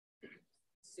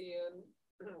 Seeing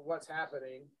what's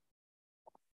happening,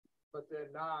 but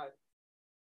then not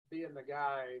being the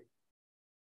guy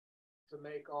to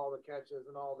make all the catches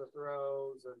and all the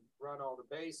throws and run all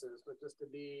the bases, but just to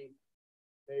be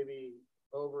maybe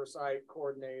oversight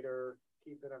coordinator,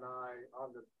 keeping an eye on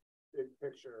the big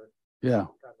picture. Yeah.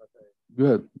 Kind of thing.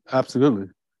 Good. Absolutely.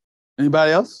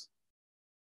 Anybody else?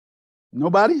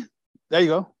 Nobody? There you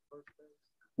go. First base.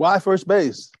 Why first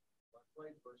base? I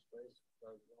played first base, so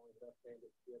I was the only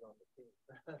left-handed kid on the team.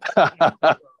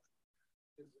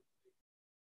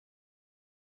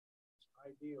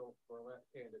 Ideal for a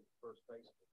left-handed first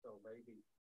baseman. So maybe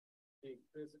being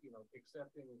physical,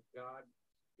 accepting God,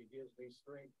 He gives me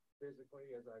strength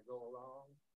physically as I go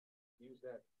along. Use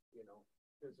that,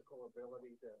 physical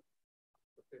ability to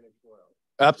finish well.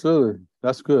 Absolutely.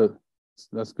 That's good.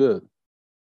 That's good.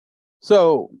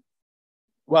 So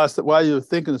while you're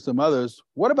thinking of some others,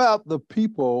 what about the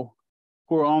people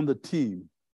who are on the team?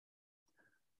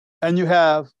 And you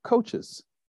have coaches.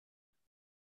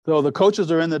 So the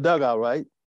coaches are in the dugout, right?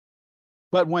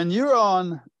 But when you're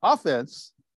on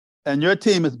offense and your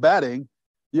team is batting,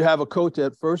 you have a coach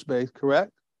at first base,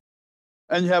 correct?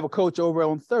 And you have a coach over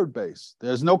on third base.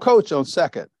 There's no coach on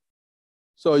second.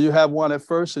 So you have one at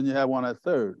first and you have one at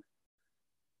third.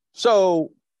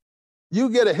 So you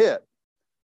get a hit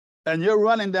and you're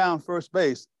running down first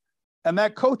base and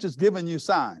that coach is giving you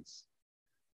signs.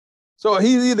 So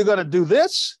he's either going to do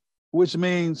this, which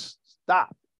means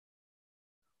stop,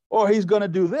 or he's going to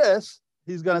do this.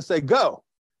 He's going to say, go.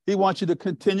 He wants you to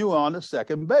continue on to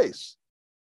second base.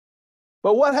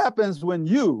 But what happens when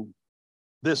you,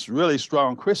 this really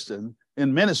strong Christian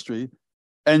in ministry,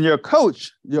 and your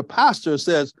coach, your pastor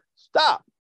says, stop.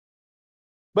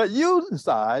 But you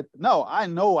decide, no, I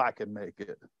know I can make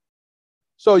it.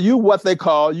 So you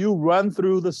run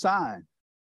through the sign.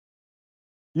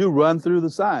 You run through the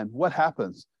sign. What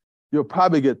happens? You'll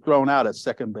probably get thrown out at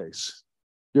second base.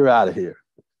 You're out of here.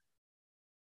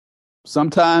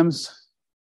 Sometimes,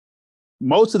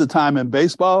 most of the time in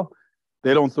baseball,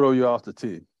 they don't throw you off the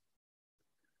team.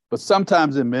 But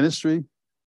sometimes in ministry,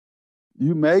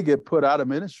 you may get put out of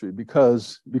ministry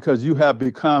because you have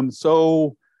become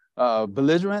so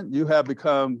belligerent. You have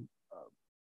become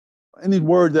any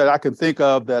word that I can think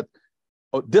of that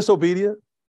disobedient.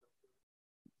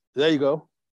 There you go.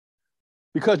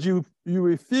 Because you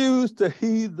refuse to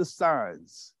heed the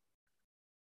signs.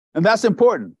 And that's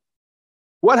important.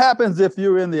 What happens if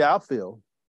you're in the outfield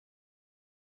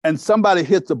and somebody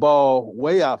hits the ball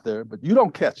way out there, but you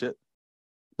don't catch it,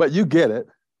 but you get it,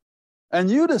 and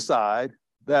you decide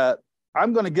that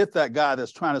I'm going to get that guy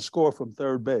that's trying to score from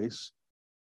third base.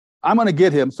 I'm going to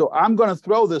get him, so I'm going to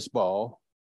throw this ball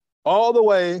all the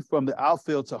way from the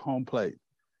outfield to home plate.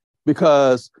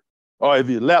 Because, or if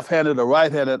you're left-handed or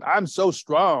right-handed, I'm so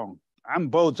strong. I'm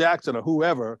Bo Jackson or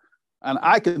whoever, and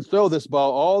I can throw this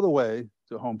ball all the way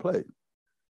to home plate.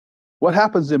 What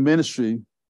happens in ministry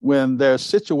when there's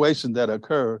situations that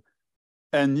occur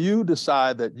and you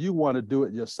decide that you want to do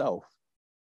it yourself?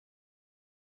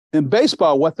 In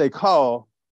baseball, it's called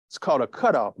a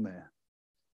cutoff man.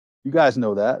 You guys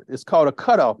know that. It's called a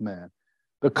cutoff man.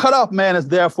 The cutoff man is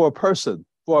there for a person,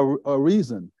 for a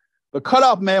reason. The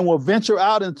cutoff man will venture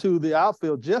out into the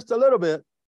outfield just a little bit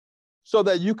so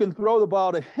that you can throw the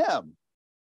ball to him.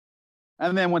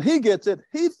 And then when he gets it,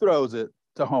 he throws it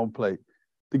to home plate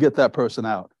to get that person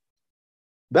out.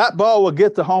 That ball will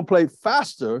get to home plate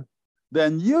faster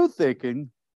than you thinking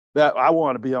that I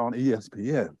want to be on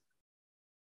ESPN.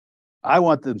 I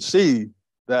want them to see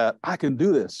that I can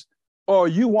do this. Or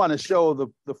you want to show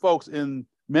the folks in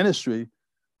ministry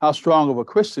how strong of a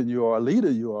Christian you are, a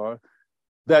leader you are,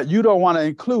 that you don't want to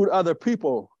include other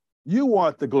people. You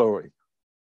want the glory.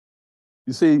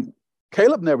 You see,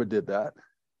 Caleb never did that.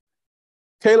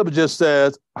 Caleb just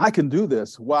says, I can do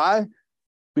this. Why?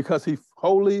 Because he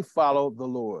wholly followed the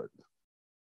Lord.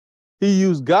 He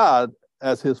used God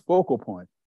as his focal point.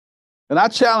 And I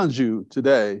challenge you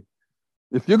today,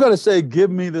 if you're going to say, give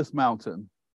me this mountain,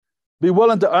 be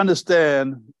willing to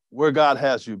understand where God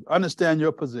has you, understand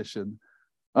your position,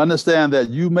 understand that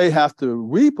you may have to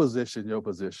reposition your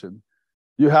position.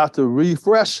 You have to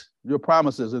refresh your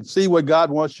promises and see what God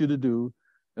wants you to do,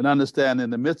 and understand in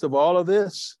the midst of all of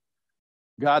this,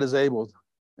 God is able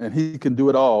and he can do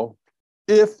it all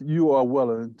if you are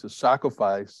willing to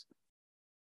sacrifice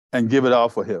and give it all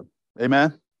for him.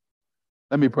 Amen.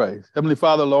 Let me pray. Heavenly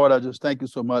Father, Lord, I just thank you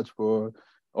so much for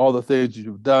all the things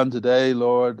you've done today,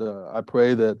 Lord. I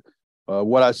pray that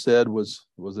what I said was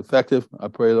effective. I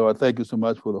pray, Lord, thank you so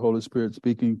much for the Holy Spirit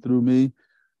speaking through me.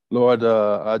 Lord,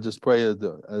 I just pray as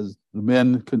the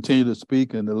men continue to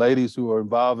speak and the ladies who are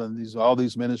involved in all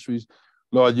these ministries,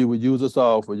 Lord, you would use us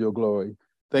all for your glory.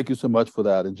 Thank you so much for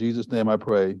that. In Jesus' name I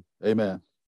pray. Amen.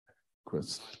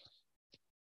 Chris.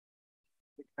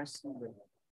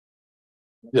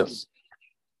 Yes.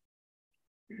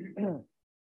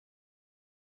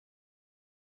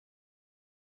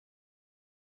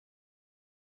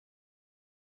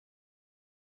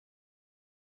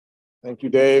 Thank you,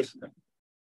 Dave.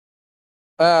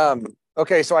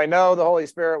 Okay, so I know the Holy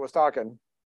Spirit was talking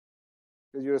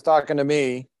because you was talking to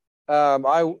me.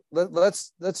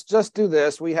 Let's just do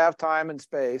this. We have time and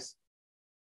space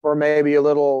for maybe a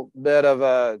little bit of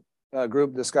a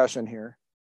group discussion here.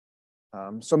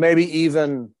 So maybe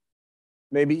even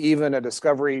a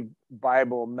Discovery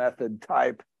Bible method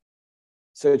type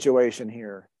situation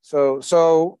here.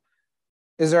 So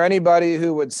is there anybody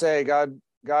who would say God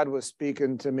was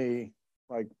speaking to me,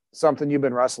 like something you've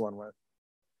been wrestling with?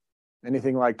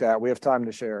 Anything like that? We have time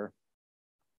to share.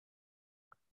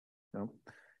 No?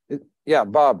 Yeah,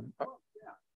 Bob. Oh,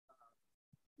 yeah.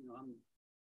 I'm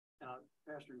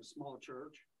pastor in a small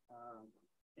church.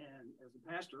 And as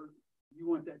a pastor, you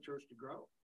want that church to grow.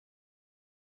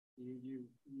 You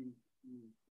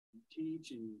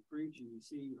teach and you preach and you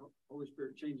see Holy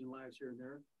Spirit changing lives here and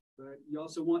there, but you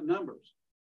also want numbers.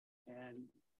 And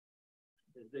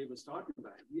as Dave was talking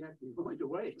about, you have to be willing to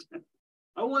wait.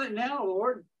 I want it now,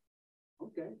 Lord.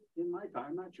 Okay, in my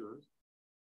time, not yours.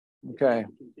 Okay.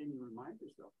 Continue to remind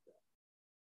yourself of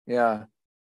that. Yeah.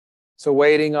 So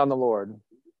waiting on the Lord.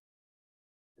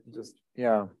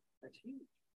 Yeah. That's huge.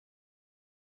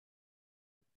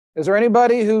 Is there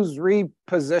anybody who's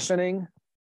repositioning?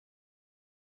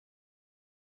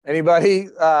 Anybody?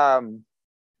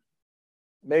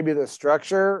 Maybe the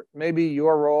structure, maybe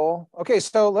your role. Okay,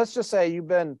 so let's just say you've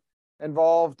been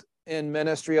involved in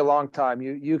ministry a long time.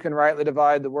 You can rightly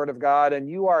divide the word of God, and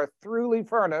you are throughly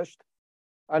furnished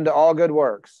unto all good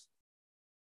works.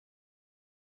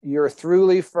 You're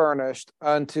throughly furnished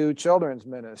unto children's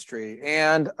ministry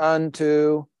and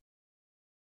unto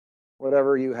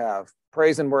whatever you have.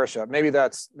 Praise and worship. Maybe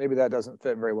that doesn't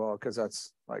fit very well because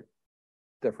that's like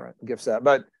different gift set.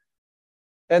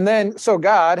 And then, so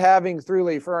God, having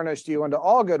throughly furnished you unto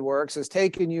all good works, has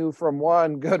taken you from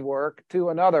one good work to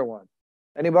another one.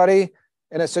 Anybody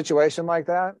in a situation like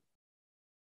that?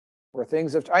 Where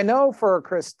things have, I know for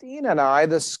Christine and I,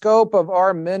 the scope of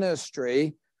our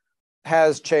ministry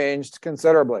has changed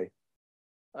considerably.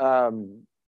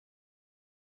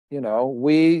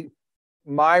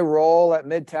 My role at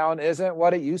Midtown isn't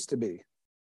what it used to be.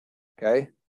 Okay.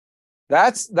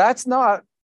 That's not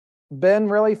been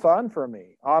really fun for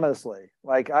me, honestly.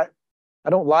 Like I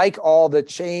don't like all the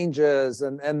changes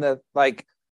and the like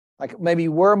maybe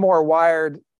we're more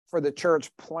wired for the church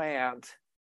plant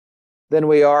than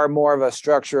we are more of a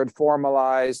structured,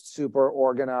 formalized, super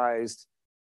organized,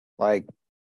 like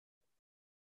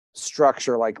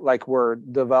structure like we're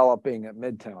developing at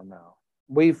Midtown now.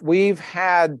 We've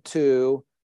had to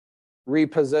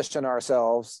reposition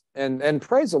ourselves and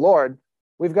praise the Lord,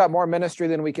 we've got more ministry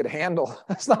than we could handle.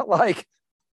 It's not like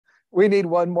we need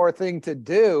one more thing to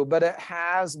do, but it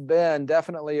has been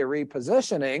definitely a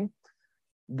repositioning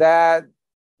that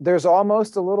there's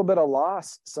almost a little bit of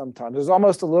loss sometimes. There's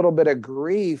almost a little bit of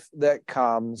grief that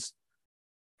comes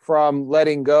from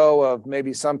letting go of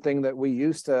maybe something that we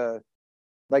used to,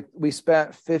 like we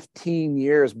spent 15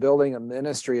 years building a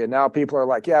ministry and now people are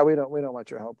like, yeah, we don't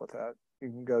want your help with that. You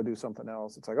can go do something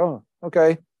else. It's like, oh,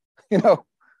 okay. Eric.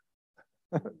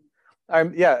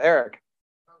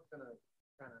 I was gonna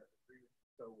kind of agree.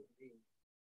 So with me,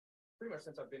 pretty much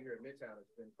since I've been here at Midtown,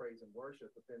 it's been praise and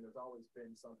worship, but then there's always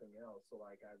been something else. So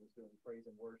like I was doing praise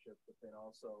and worship, but then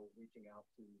also reaching out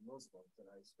to Muslims. And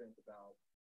I spent about,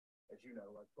 as you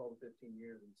know, like 12 to 15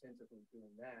 years intensively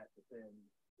doing that. But then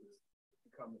it's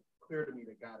become clear to me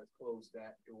that God has closed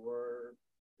that door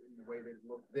in the way that it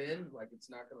looked then. Like it's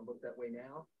not going to look that way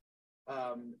now.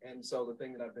 And so the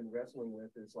thing that I've been wrestling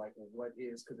with is like, well, what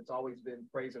is, because it's always been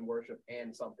praise and worship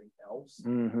and something else.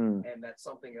 Mm-hmm. And that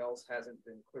something else hasn't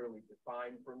been clearly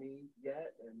defined for me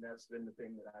yet. And that's been the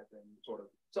thing that I've been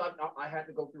so I had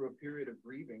to go through a period of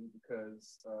grieving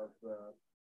because of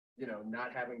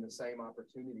not having the same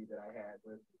opportunity that I had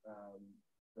with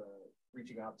the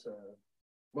reaching out to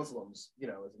Muslims,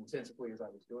 as intensively as I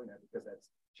was doing that, because that's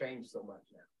changed so much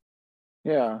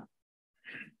now. Yeah.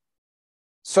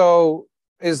 So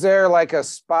is there like a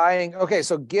spying? Okay,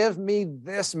 so give me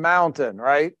this mountain,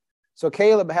 right? So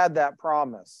Caleb had that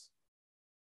promise.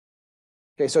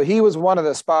 Okay, so he was one of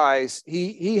the spies.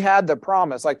 He had the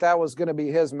promise, like that was going to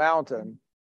be his mountain.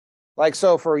 Like,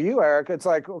 so for you, Eric, it's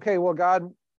like, okay, well,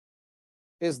 God,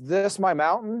 is this my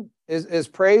mountain? Is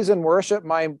praise and worship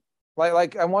my,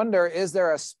 like, I wonder, is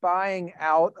there a spying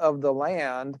out of the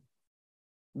land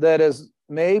that is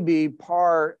maybe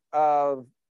part of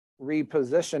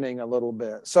repositioning a little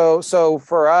bit? So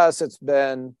for us, it's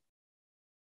been,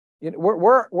 you know,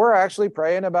 we're actually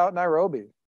praying about Nairobi.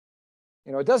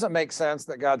 You know, it doesn't make sense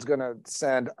that God's going to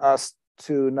send us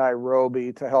to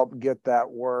Nairobi to help get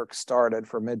that work started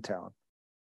for Midtown,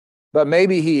 but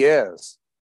maybe he is.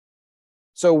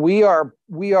 So we are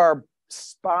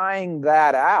spying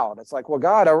that out. It's like, well,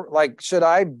 God, like, should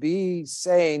I be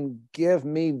saying, give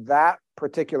me that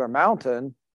particular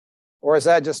mountain, or is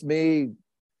that just me,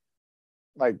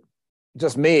 like,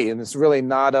 just me, and it's really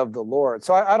not of the Lord?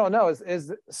 So I don't know.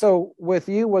 Is so with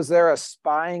you, was there a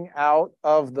spying out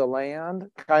of the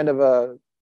land kind of a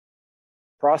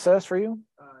process for you?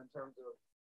 In terms of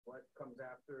what comes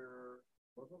after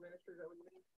Muslim ministry, is that what you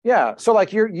mean? Yeah. So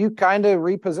like you kind of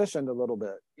repositioned a little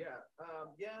bit.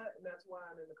 Yeah, and that's why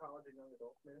I'm in the college and young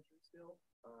adult ministry still.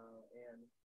 And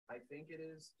I think it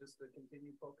is just the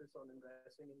continued focus on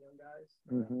investing in young guys,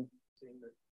 seeing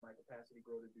that my capacity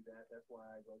grow to do that. That's why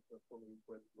I wrote the fully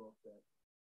equipped book that,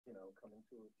 you know, coming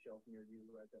to a shelf near you,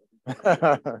 right? That'll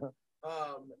be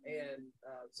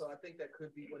so I think that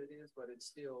could be what it is, but it's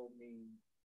still me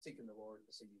seeking the Lord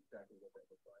to see exactly what that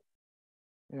looks like.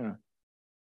 Yeah,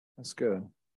 that's good.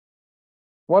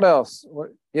 What else?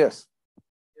 What? Yes.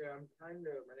 Yeah, I'm kind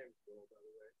of, my name's Joel, by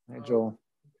the way. Hey, Joel.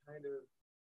 I'm kind of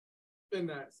in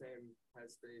that same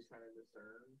headspace, trying to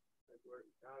discern like what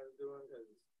God is doing, because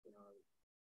you know,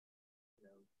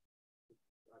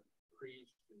 I've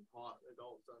preached and taught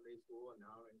adult Sunday school, and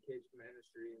now I'm in kids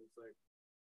ministry, and it's like,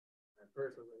 at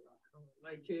first I was like, I don't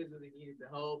like kids, but they needed the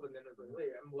help, and then it's like,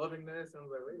 wait, I'm loving this, and I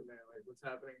was like, wait a minute, like what's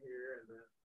happening here? And then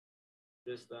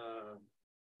just I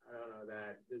don't know,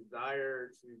 that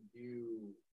desire to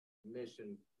do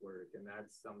mission work, and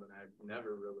that's something I've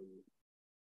never really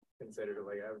considered.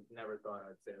 Like, I've never thought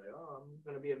I'd say like, oh, I'm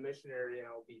gonna be a missionary and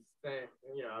I'll be sent.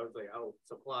 And, you know, I was like, I'll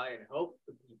supply and help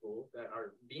the people that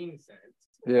are being sent.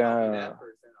 Yeah. I'll be that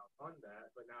person, I'll fund that.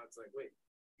 But now it's like, wait,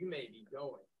 you may be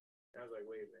going. And I was like,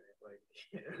 wait a minute, like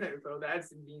so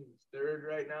that's being stirred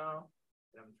right now,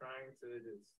 and I'm trying to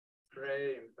just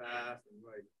pray and fast and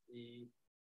like see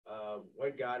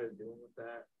what God is doing with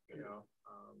that, you know.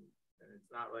 And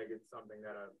it's not like it's something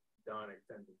that I've done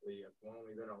extensively. I've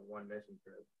only been on one mission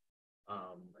trip.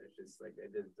 It's just like a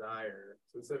desire,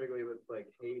 specifically with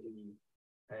like Haiti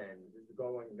and just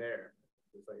going there.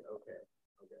 It's like, okay,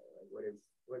 like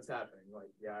what's happening?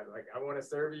 Like, yeah, like I want to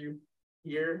serve you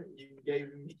here. You've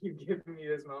given me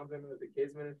this mountain with the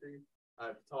kids ministry.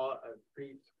 I've taught, I've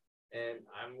preached, and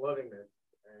I'm loving this.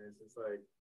 And it's just like,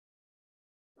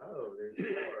 oh, there's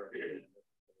more.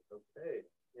 Okay,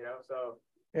 you know, so.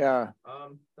 Yeah.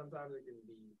 Sometimes it can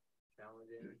be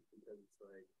challenging because it's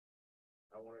like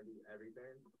I want to do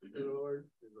everything for the Lord.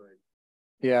 It's like,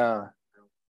 yeah,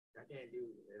 I can't do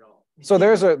it all. So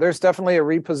there's definitely a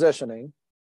repositioning,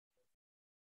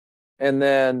 and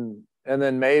then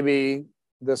maybe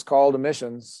this call to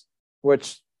missions,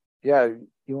 which, yeah,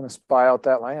 you want to spy out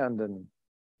that land. And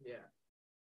yeah,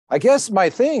 I guess my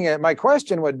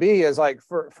question would be is like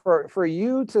for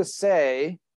you to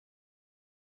say,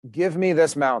 give me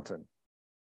this mountain.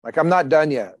 Like, I'm not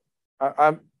done yet.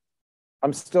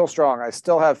 I'm still strong. I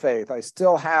still have faith. I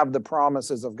still have the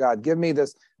promises of God. Give me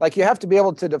this. Like, you have to be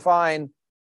able to define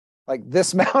like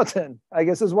this mountain, I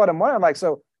guess, is what I'm wondering. Like,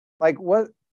 so like what?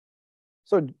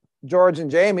 So George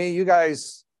and Jamie, you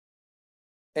guys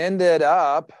ended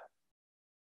up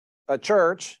a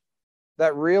church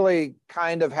that really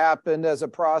kind of happened as a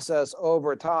process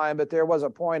over time, but there was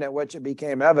a point at which it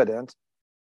became evident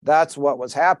that's what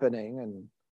was happening. And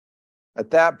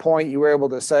at that point, you were able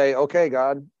to say, okay,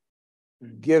 God,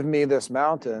 give me this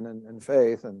mountain and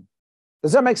faith. And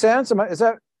does that make sense?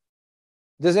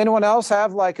 Does anyone else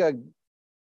have yeah,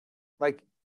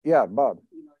 Bob?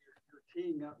 You know, you're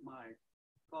teeing up my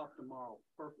talk tomorrow.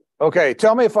 Perfect. Okay,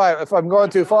 tell me if I'm going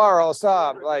too far, I'll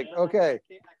stop. Like, okay.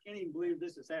 I can't even believe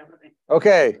this is happening.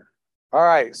 Okay. All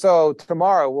right. So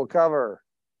tomorrow we'll cover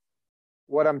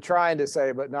what I'm trying to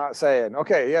say, but not saying.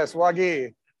 Okay. Yes,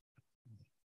 Wagi.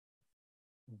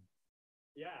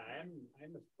 Yeah,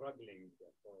 I'm struggling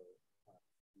for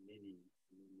many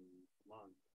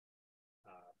months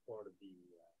for the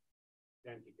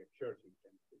Atlantic Church in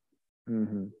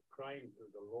Kansas, crying to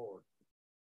the Lord,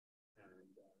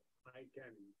 and I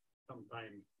can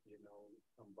sometimes,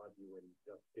 somebody will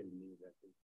just tell me that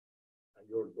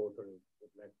your daughter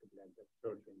would like to plant a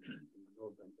church in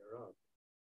northern Iraq,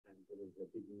 and there is a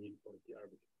big need for the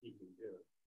Arabic speaking there.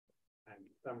 And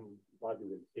somebody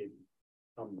will say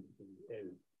something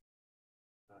else.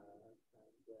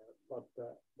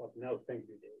 But now, thank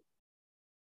you, Dave.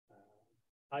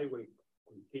 I will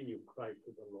continue cry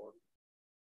to the Lord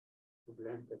to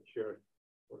plant a church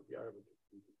for the Arabic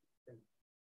speaking.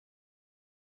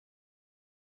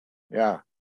 Yeah.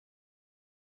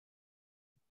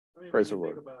 I mean, Praise when the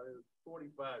you think Lord. about it,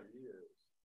 45 years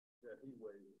that he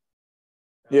waited.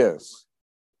 Yes.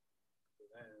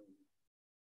 And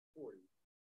 40.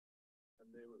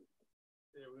 And they were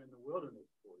in the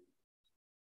wilderness 40 years,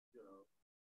 you know.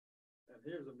 And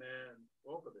here's a man,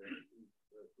 both of them,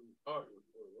 whose heart was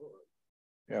for the Lord.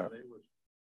 Yeah. And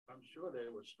I'm sure they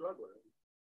were struggling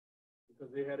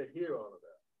because they had to hear all of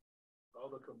that. All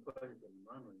the complaining and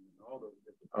murmuring and all those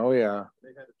different things. Oh, yeah.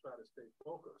 They had to try to stay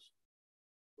focused.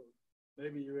 So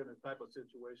maybe you're in a type of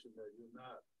situation that you're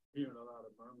not hearing a lot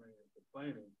of murmuring and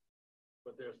complaining,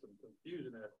 but there's some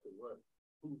confusion as to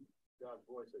who God's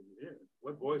voice are you hearing?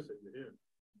 What voice are you hearing?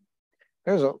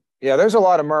 There's a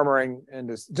lot of murmuring and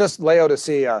just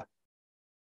Laodicea.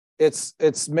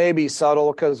 It's maybe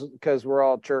subtle because we're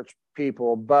all church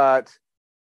people, but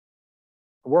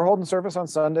we're holding service on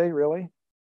Sunday, really?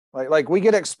 Like we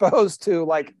get exposed to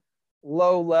like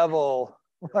low level,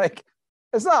 like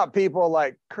it's not people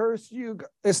like curse you.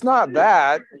 It's not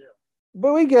that,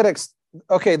 but we get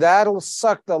okay. That'll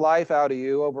suck the life out of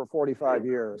you over 45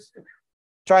 years,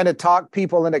 trying to talk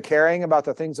people into caring about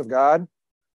the things of God.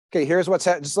 Okay, here's what's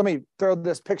happened. Just let me throw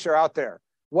this picture out there.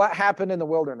 What happened in the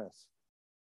wilderness?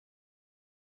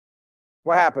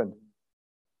 What happened?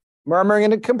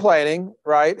 Murmuring and complaining,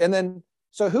 right? And then,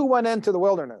 so who went into the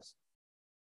wilderness?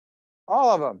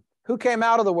 All of them. Who came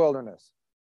out of the wilderness?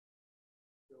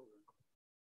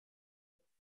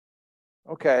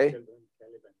 Okay.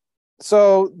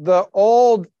 So the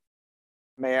old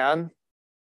man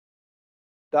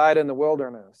died in the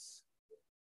wilderness.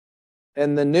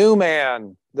 And the new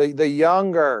man, the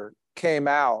younger, came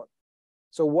out.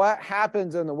 So what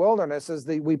happens in the wilderness is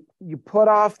you put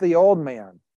off the old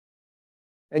man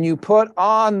and you put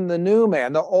on the new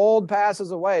man. The old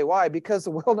passes away. Why? Because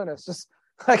the wilderness just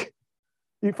like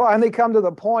you finally come to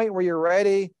the point where you're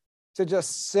ready to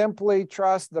just simply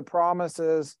trust the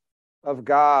promises of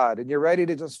God, and you're ready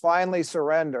to just finally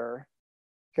surrender.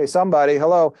 Okay, somebody,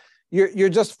 hello. You're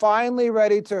just finally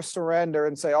ready to surrender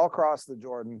and say, I'll cross the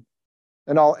Jordan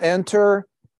and I'll enter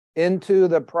into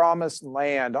the promised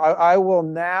land. I will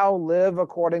now live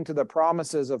according to the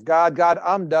promises of God. God,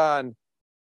 I'm done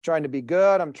trying to be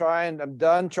good. I'm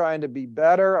done trying to be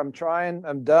better. I'm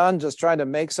done just trying to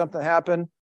make something happen.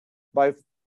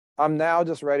 I'm now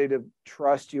just ready to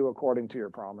trust you according to your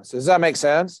promises. Does that make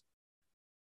sense?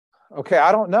 Okay,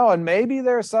 I don't know. And maybe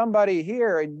there's somebody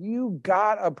here and you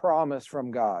got a promise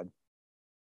from God.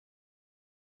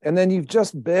 And then you've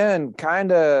just been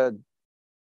kind of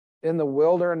in the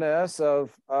wilderness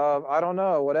of I don't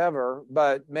know, whatever,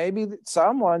 but maybe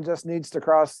someone just needs to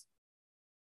cross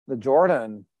the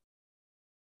Jordan.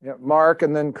 Yeah, Mark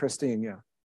and then Christine, yeah.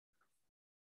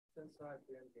 Since I've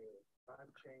been here,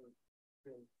 I've changed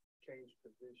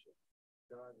position.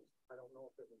 God, I don't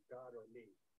know if it was God or me,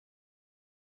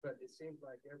 but it seems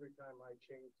like every time I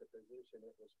changed the position,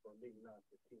 it was for me, not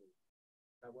the team.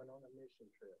 I went on a mission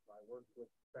trip. I worked with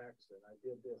Paxton. I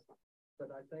did this, but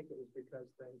I think it was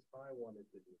because things I wanted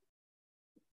to do.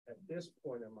 At this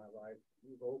point in my life,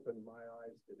 you've opened my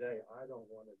eyes today. I don't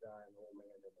want to die an old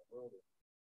man in the wilderness.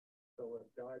 So if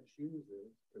God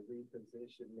chooses to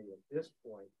reposition me at this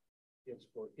point, it's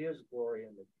for his glory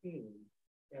and the team.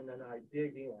 And then I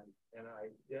dig in and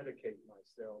I dedicate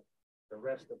myself the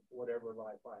rest of whatever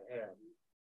life I have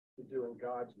to doing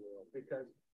God's will, because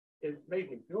it made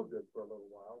me feel good for a little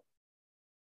while.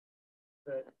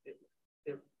 But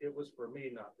it was for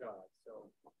me, not God. So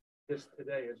this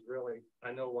today is really,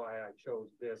 I know why I chose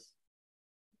this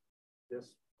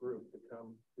group to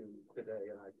come to today,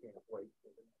 and I can't wait for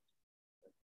the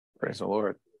next. Praise the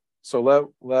Lord. So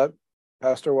let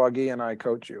Pastor Wagi and I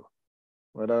coach you.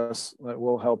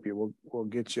 We'll help you. We'll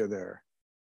get you there.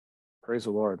 Praise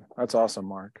the Lord. That's awesome,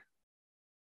 Mark.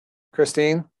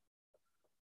 Christine?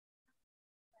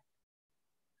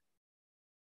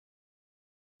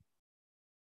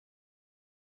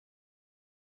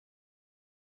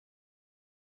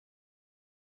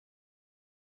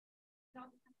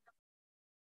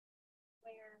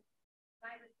 Where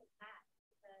virus was at,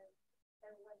 because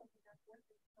there wasn't enough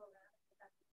workers to go around.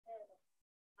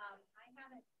 I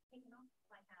haven't taken off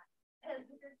my hat. As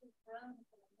the church has grown, as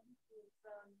the ministry has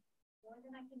grown, more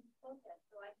than I can focus.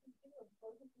 So I can feel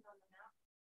focusing on the mountain.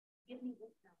 Give me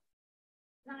this mountain.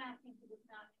 I'm not asking for this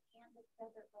mountain and this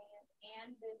desert land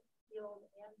and this field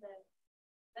and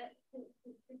but to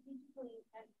strategically,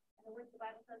 and the words the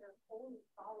Bible says are wholly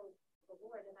follow the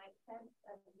Lord. And I sense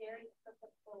a very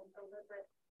purposeful, deliberate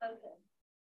focus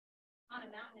on a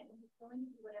mountain, and He's willing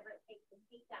to do whatever it takes to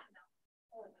take that mountain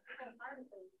forward,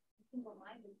 wholeheartedly,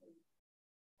 single-mindedly.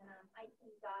 And I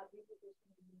see God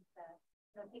repositioning me to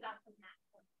take off some hats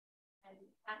and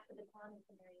pass the baton in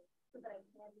some areas so that I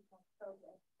can be more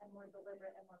focused and more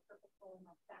deliberate and more purposeful and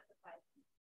more sacrificing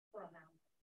for a mountain.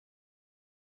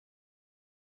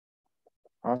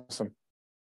 Awesome.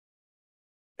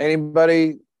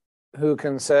 Anybody who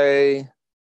can say,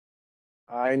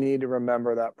 I need to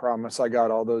remember that promise I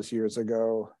got all those years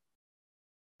ago,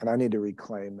 and I need to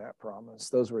reclaim that promise.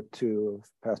 Those were two of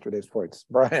Pastor Dave's points.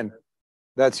 Brian,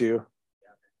 that's you.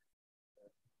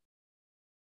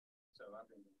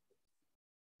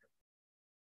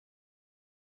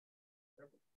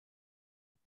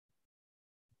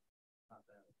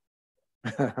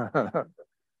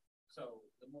 So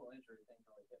the moral injury thing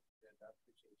really hit me good. I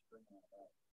appreciate you bringing that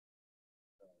up.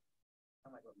 So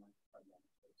I might go to my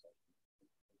section.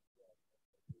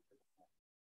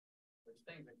 There's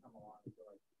things that come along and feel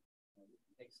like you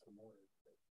can take some more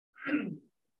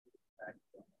back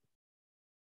to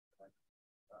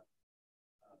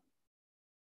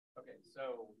okay,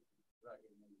 so without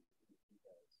getting into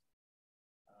details,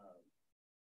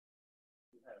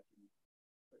 we've had a few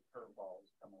quick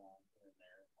curveballs come along here and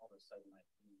there. All of a sudden, my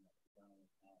team is done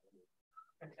now.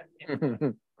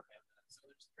 So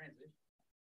there's transition.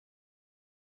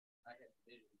 I had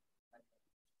vision.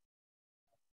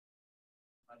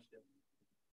 Much different.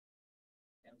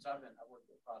 And so I worked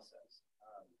the process.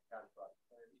 God brought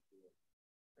clarity to it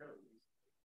fairly recently.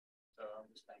 So I'm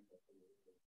just thankful for you.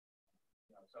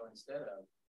 So instead of,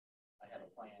 I had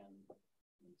a plan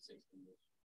in 60 years.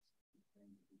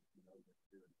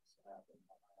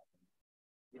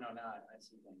 Now I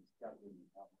see things. God gave me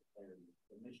a lot more clarity.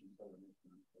 The mission for the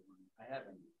mission. I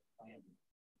haven't planned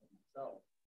for myself.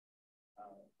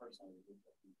 Personally, it's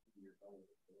 2 years old.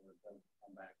 It doesn't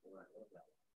come back to where I live that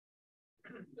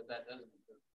way. But that doesn't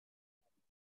improve.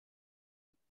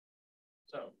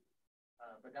 So,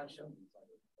 but God showed me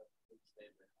something. It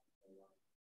stayed there for a while.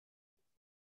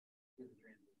 There's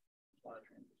a lot of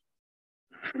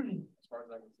transition. As far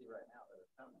as I can see right now, that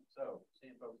it's coming. So,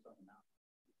 staying focused on the mountain.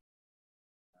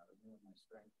 Renewing my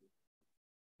strength.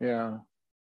 Yeah.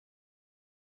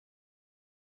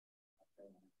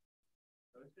 Okay.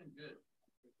 So it's been good.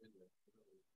 It's been good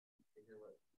to hear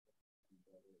what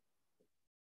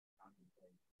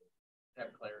contemplate,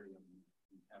 have clarity on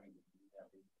having to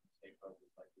stay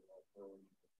focused like we all forward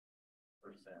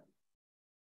percent.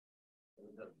 So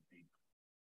it doesn't mean.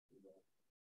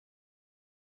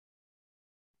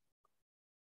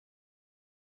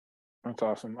 That's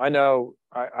awesome. I know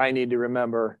I need to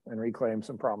remember and reclaim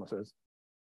some promises.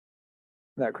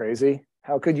 Isn't that crazy?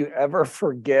 How could you ever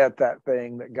forget that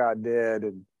thing that God did?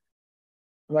 And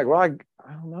I'm like, well, I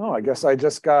don't know. I guess I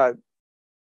just got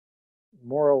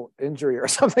moral injury or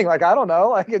something. Like, I don't know.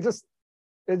 Like it just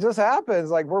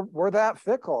happens. Like we're that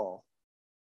fickle.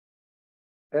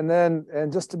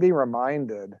 And just to be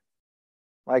reminded,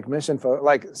 like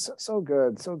so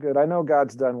good. I know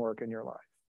God's done work in your life.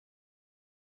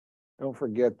 Don't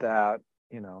forget that,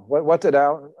 what did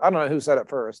I don't know who said it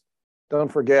first.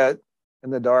 Don't forget in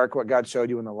the dark what God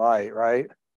showed you in the light, right?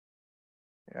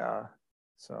 Yeah.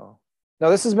 So,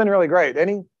 no, this has been really great.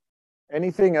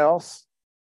 Anything else?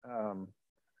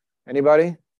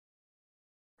 Anybody?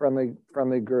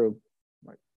 Friendly group.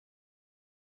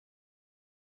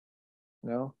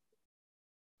 No?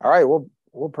 All right,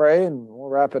 we'll pray and we'll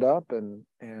wrap it up and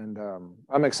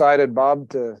I'm excited, Bob,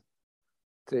 to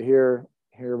hear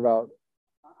about.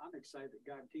 I'm excited that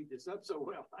God teed this up so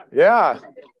well. Yeah.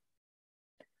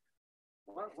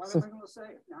 What am I going to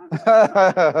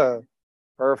say?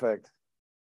 Perfect.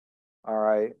 All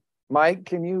right. Mike,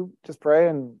 can you just pray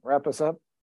and wrap us up?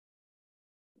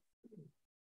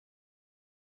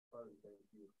 Father, thank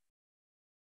you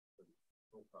for the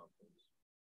full confidence.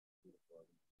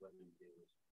 Let me give us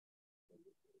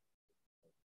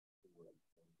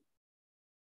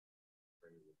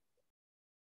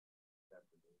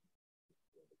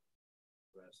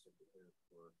rest and prepare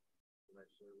for the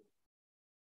next service.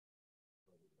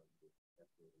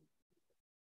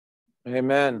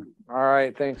 Amen. All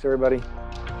right. Thanks, everybody.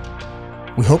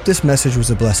 We hope this message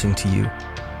was a blessing to you.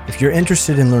 If you're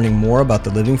interested in learning more about the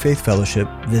Living Faith Fellowship,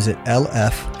 visit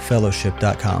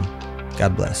lffellowship.com.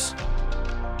 God bless.